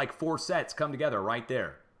 It's like 4 sets come together right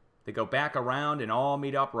there. They go back around and all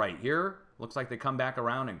meet up right here. Looks like they come back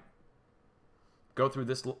around and go through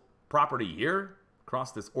this property here,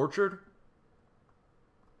 across this orchard,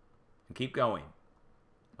 and keep going.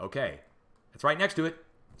 Okay. It's right next to it.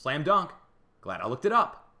 Slam dunk. Glad I looked it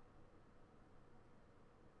up.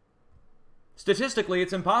 Statistically,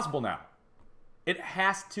 it's impossible now. It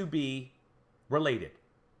has to be related.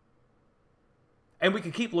 And we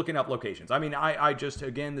could keep looking up locations. I mean, I just,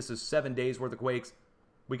 again, this is 7 days worth of quakes.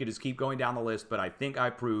 We could just keep going down the list, but I think I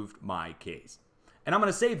proved my case. And I'm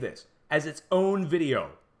going to save this as its own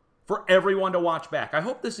video for everyone to watch back. I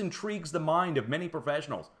hope this intrigues the mind of many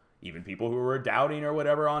professionals, even people who are doubting or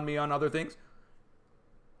whatever on me on other things.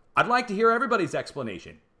 I'd like to hear everybody's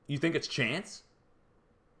explanation. You think it's chance?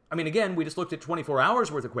 I mean, again, we just looked at 24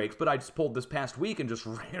 hours worth of quakes, but I just pulled this past week and just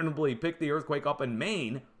randomly picked the earthquake up in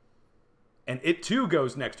Maine, and it too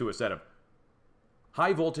goes next to a set of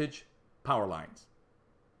high voltage power lines.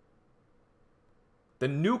 The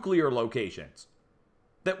nuclear locations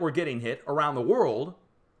that were getting hit around the world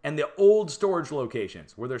and the old storage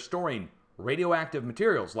locations where they're storing radioactive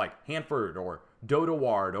materials like Hanford or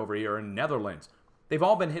Dodeward over here in Netherlands, they've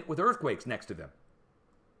all been hit with earthquakes next to them.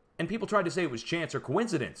 And people tried to say it was chance or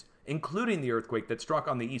coincidence, including the earthquake that struck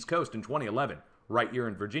on the East Coast in 2011, right here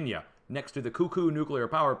in Virginia, next to the Cuckoo Nuclear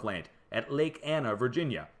Power Plant at Lake Anna,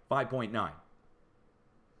 Virginia, 5.9.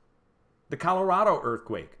 The Colorado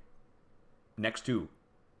earthquake, next to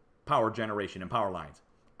power generation and power lines,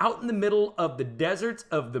 out in the middle of the deserts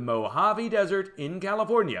of the Mojave Desert in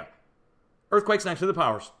California. Earthquakes next to the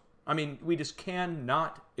powers. I mean, we just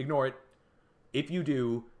cannot ignore it. If you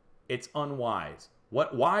do, it's unwise.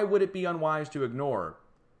 Why would it be unwise to ignore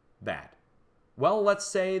that? Well, let's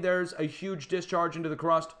say there's a huge discharge into the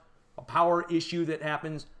crust, a power issue that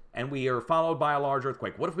happens, and we are followed by a large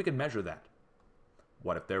earthquake. What if we could measure that?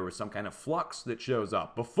 What if there was some kind of flux that shows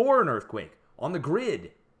up before an earthquake on the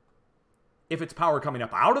grid? If it's power coming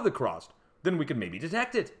up out of the crust, then we could maybe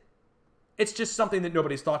detect it. It's just something that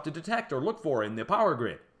nobody's thought to detect or look for in the power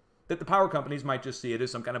grid, that the power companies might just see it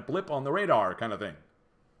as some kind of blip on the radar kind of thing.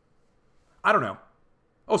 I don't know.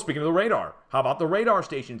 Oh, speaking of the radar, how about the radar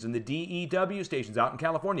stations and the DEW stations out in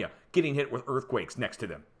California getting hit with earthquakes next to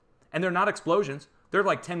them? And they're not explosions. They're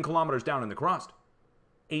like 10 kilometers down in the crust.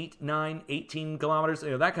 8, 9, 18 kilometers,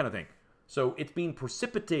 that kind of thing. So it's being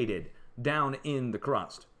precipitated down in the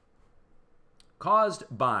crust, caused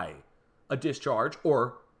by a discharge,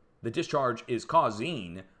 or the discharge is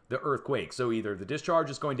causing the earthquake. So either the discharge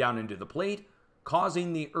is going down into the plate,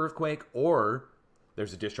 causing the earthquake, or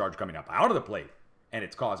there's a discharge coming up out of the plate, and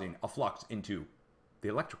it's causing a flux into the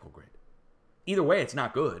electrical grid. Either way, it's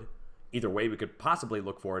not good. Either way, we could possibly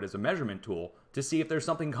look for it as a measurement tool to see if there's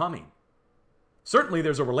something coming. Certainly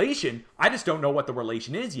there's a relation. I just don't know what the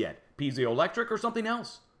relation is yet. Piezoelectric or something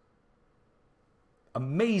else.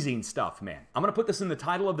 Amazing stuff, man. I'm going to put this in the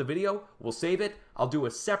title of the video. We'll save it. I'll do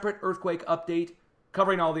a separate earthquake update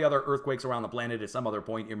covering all the other earthquakes around the planet at some other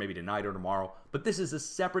point here, maybe tonight or tomorrow. But this is a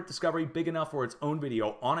separate discovery big enough for its own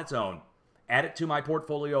video on its own. Add it to my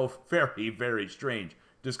portfolio of very, very strange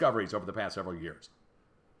discoveries over the past several years.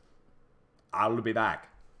 I'll be back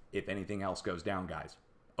if anything else goes down, guys.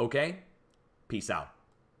 Okay? Peace out.